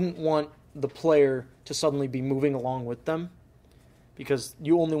 you wouldn't want the player to suddenly be moving along with them, because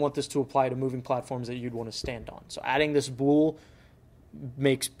you only want this to apply to moving platforms that you'd want to stand on. So adding this bool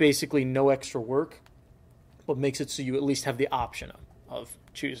makes basically no extra work, but makes it so you at least have the option of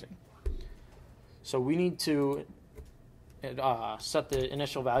choosing. So we need to set the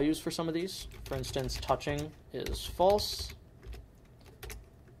initial values for some of these. For instance, touching is false.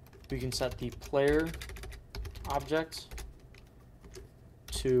 We can set the player object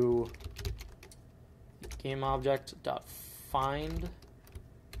to game object dot find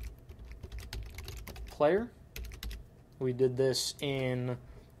player. We did this in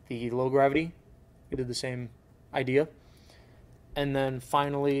the low gravity. We did the same idea. And then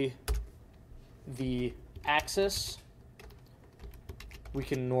finally, the axis, we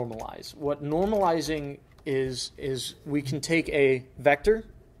can normalize. What normalizing is we can take a vector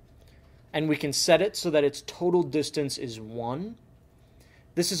and we can set it so that its total distance is 1.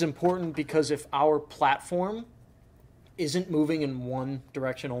 This is important because if our platform isn't moving in one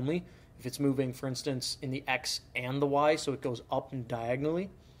direction only, if it's moving, for instance, in the X and the Y, so it goes up and diagonally,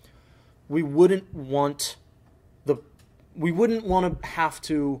 we wouldn't want to have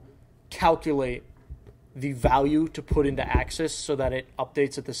to calculate the value to put into axis so that it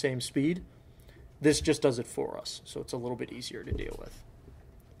updates at the same speed. This just does it for us, so it's a little bit easier to deal with.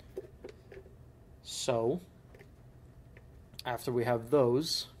 So, after we have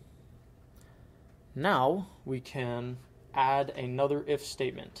those, now we can add another if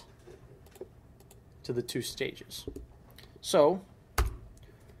statement to the two stages. So,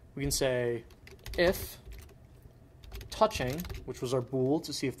 we can say if touching, which was our bool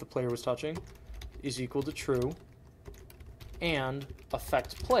to see if the player was touching, is equal to true, and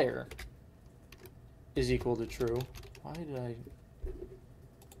affect player is equal to true. Why did I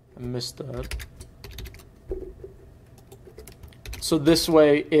missed that? So this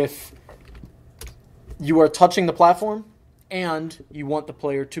way, if you are touching the platform and you want the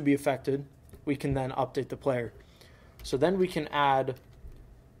player to be affected, we can then update the player. So then we can add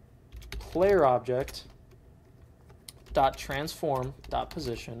player object dot transform dot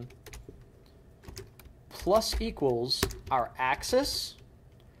position plus equals our axis,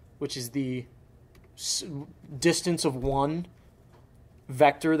 which is the distance of one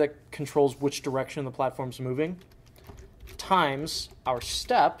vector that controls which direction the platform's moving, times our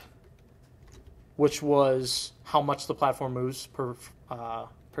step, which was how much the platform moves per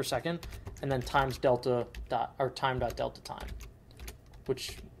second, and then times delta dot or time dot delta time,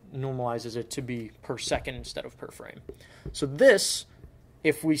 which normalizes it to be per second instead of per frame. So this,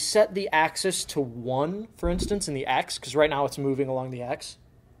 if we set the axis to 1, for instance, in the X, because right now it's moving along the X,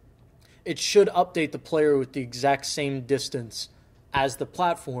 it should update the player with the exact same distance as the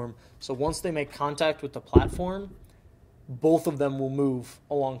platform. So once they make contact with the platform, both of them will move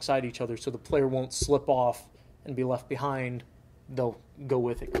alongside each other, so the player won't slip off and be left behind. They'll go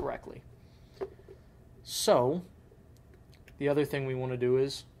with it correctly. So the other thing we want to do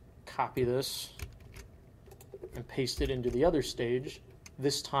is copy this and paste it into the other stage,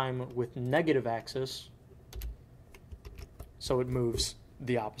 this time with negative axis, so it moves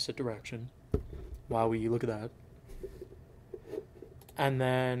the opposite direction. Wow, we look at that. And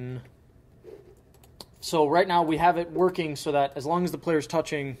then, so right now we have it working so that as long as the player's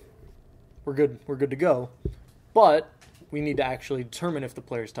touching, we're good to go. But we need to actually determine if the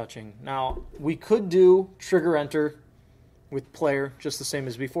player's touching. Now, we could do trigger enter with player just the same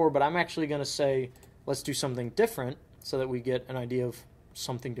as before, but I'm actually going to say let's do something different so that we get an idea of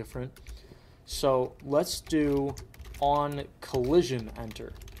something different. So let's do on collision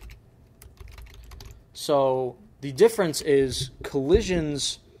enter. So the difference is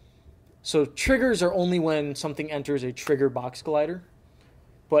collisions, so triggers are only when something enters a trigger box collider,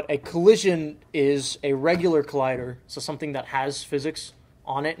 but a collision is a regular collider, so something that has physics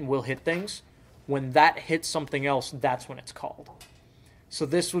on it and will hit things. When that hits something else, that's when it's called. So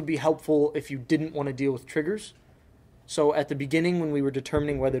this would be helpful if you didn't want to deal with triggers. So at the beginning when we were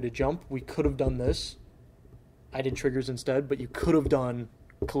determining whether to jump, we could have done this. I did triggers instead, but you could have done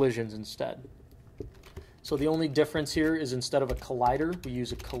collisions instead. So the only difference here is instead of a collider, we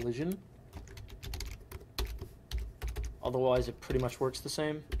use a collision. Otherwise, it pretty much works the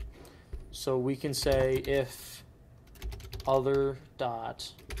same. So we can say if other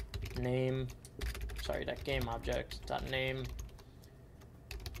dot name, sorry, that game object dot name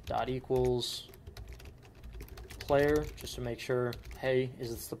dot equals player, just to make sure, hey, is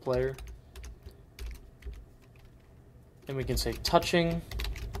this the player? And we can say touching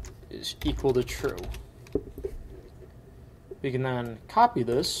is equal to true. We can then copy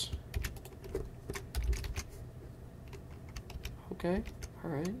this. Okay,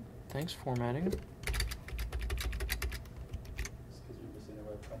 all right. Thanks, formatting. It's because you're missing a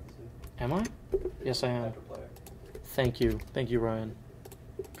right parenthesis. Am I? Yes, I am. After player. Thank you, Ryan.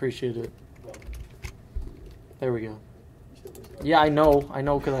 Appreciate it. Well, There we go. you should have missed Yeah, I know,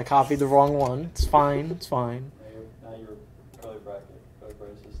 because I copied the wrong one. It's fine, it's fine. Now your curly bracket. Curly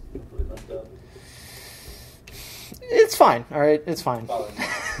bracket is just completely messed up. It's fine, all right, it's fine. Bothering,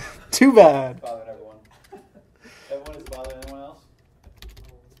 Too bad. bothering everyone. Everyone is bothering anyone else?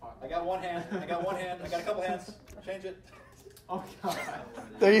 I got one hand. I got a couple hands. Change it. Oh god.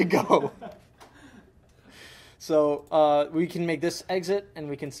 There you go. So we can make this exit, and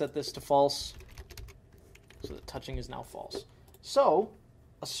we can set this to false. So the touching is now false. So,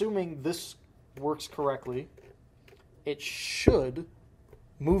 assuming this works correctly, it should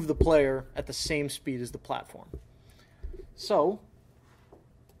move the player at the same speed as the platform. So,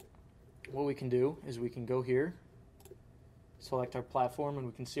 what we can do is we can go here, select our platform, and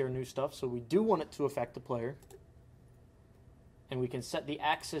we can see our new stuff. So we do want it to affect the player. And we can set the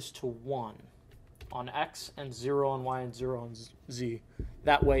axis to 1 on X and 0 on Y and 0 on Z.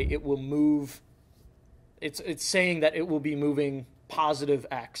 That way it will move. It's saying that it will be moving positive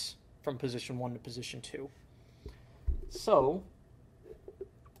X from position 1 to position 2. So,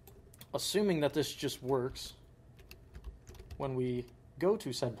 assuming that this just works, when we go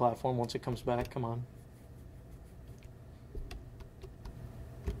to said platform, once it comes back, come on.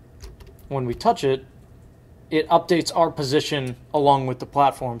 When we touch it, it updates our position along with the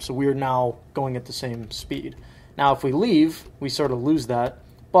platform, so we are now going at the same speed. Now, if we leave, we sort of lose that,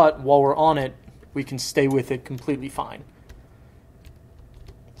 but while we're on it, we can stay with it completely fine.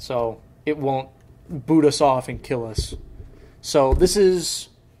 So it won't boot us off and kill us. So this is,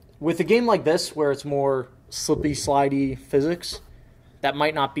 with a game like this, where it's more slippy, slidey physics, that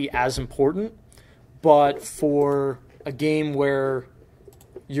might not be as important, but for a game where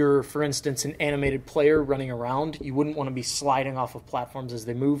you're, for instance, an animated player running around, you wouldn't want to be sliding off of platforms as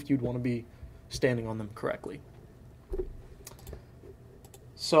they move. You'd want to be standing on them correctly.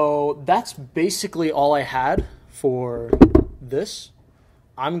 So that's basically all I had for this.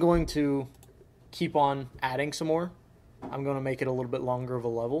 I'm going to keep on adding some more. I'm going to make it a little bit longer of a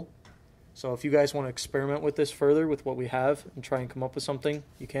level. So if you guys want to experiment with this further with what we have and try and come up with something,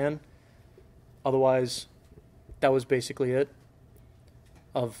 you can. Otherwise, that was basically it.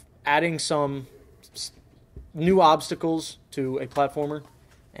 Of adding some new obstacles to a platformer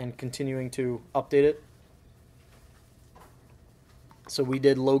and continuing to update it. So we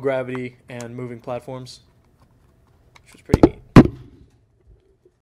did low gravity and moving platforms, which was pretty neat.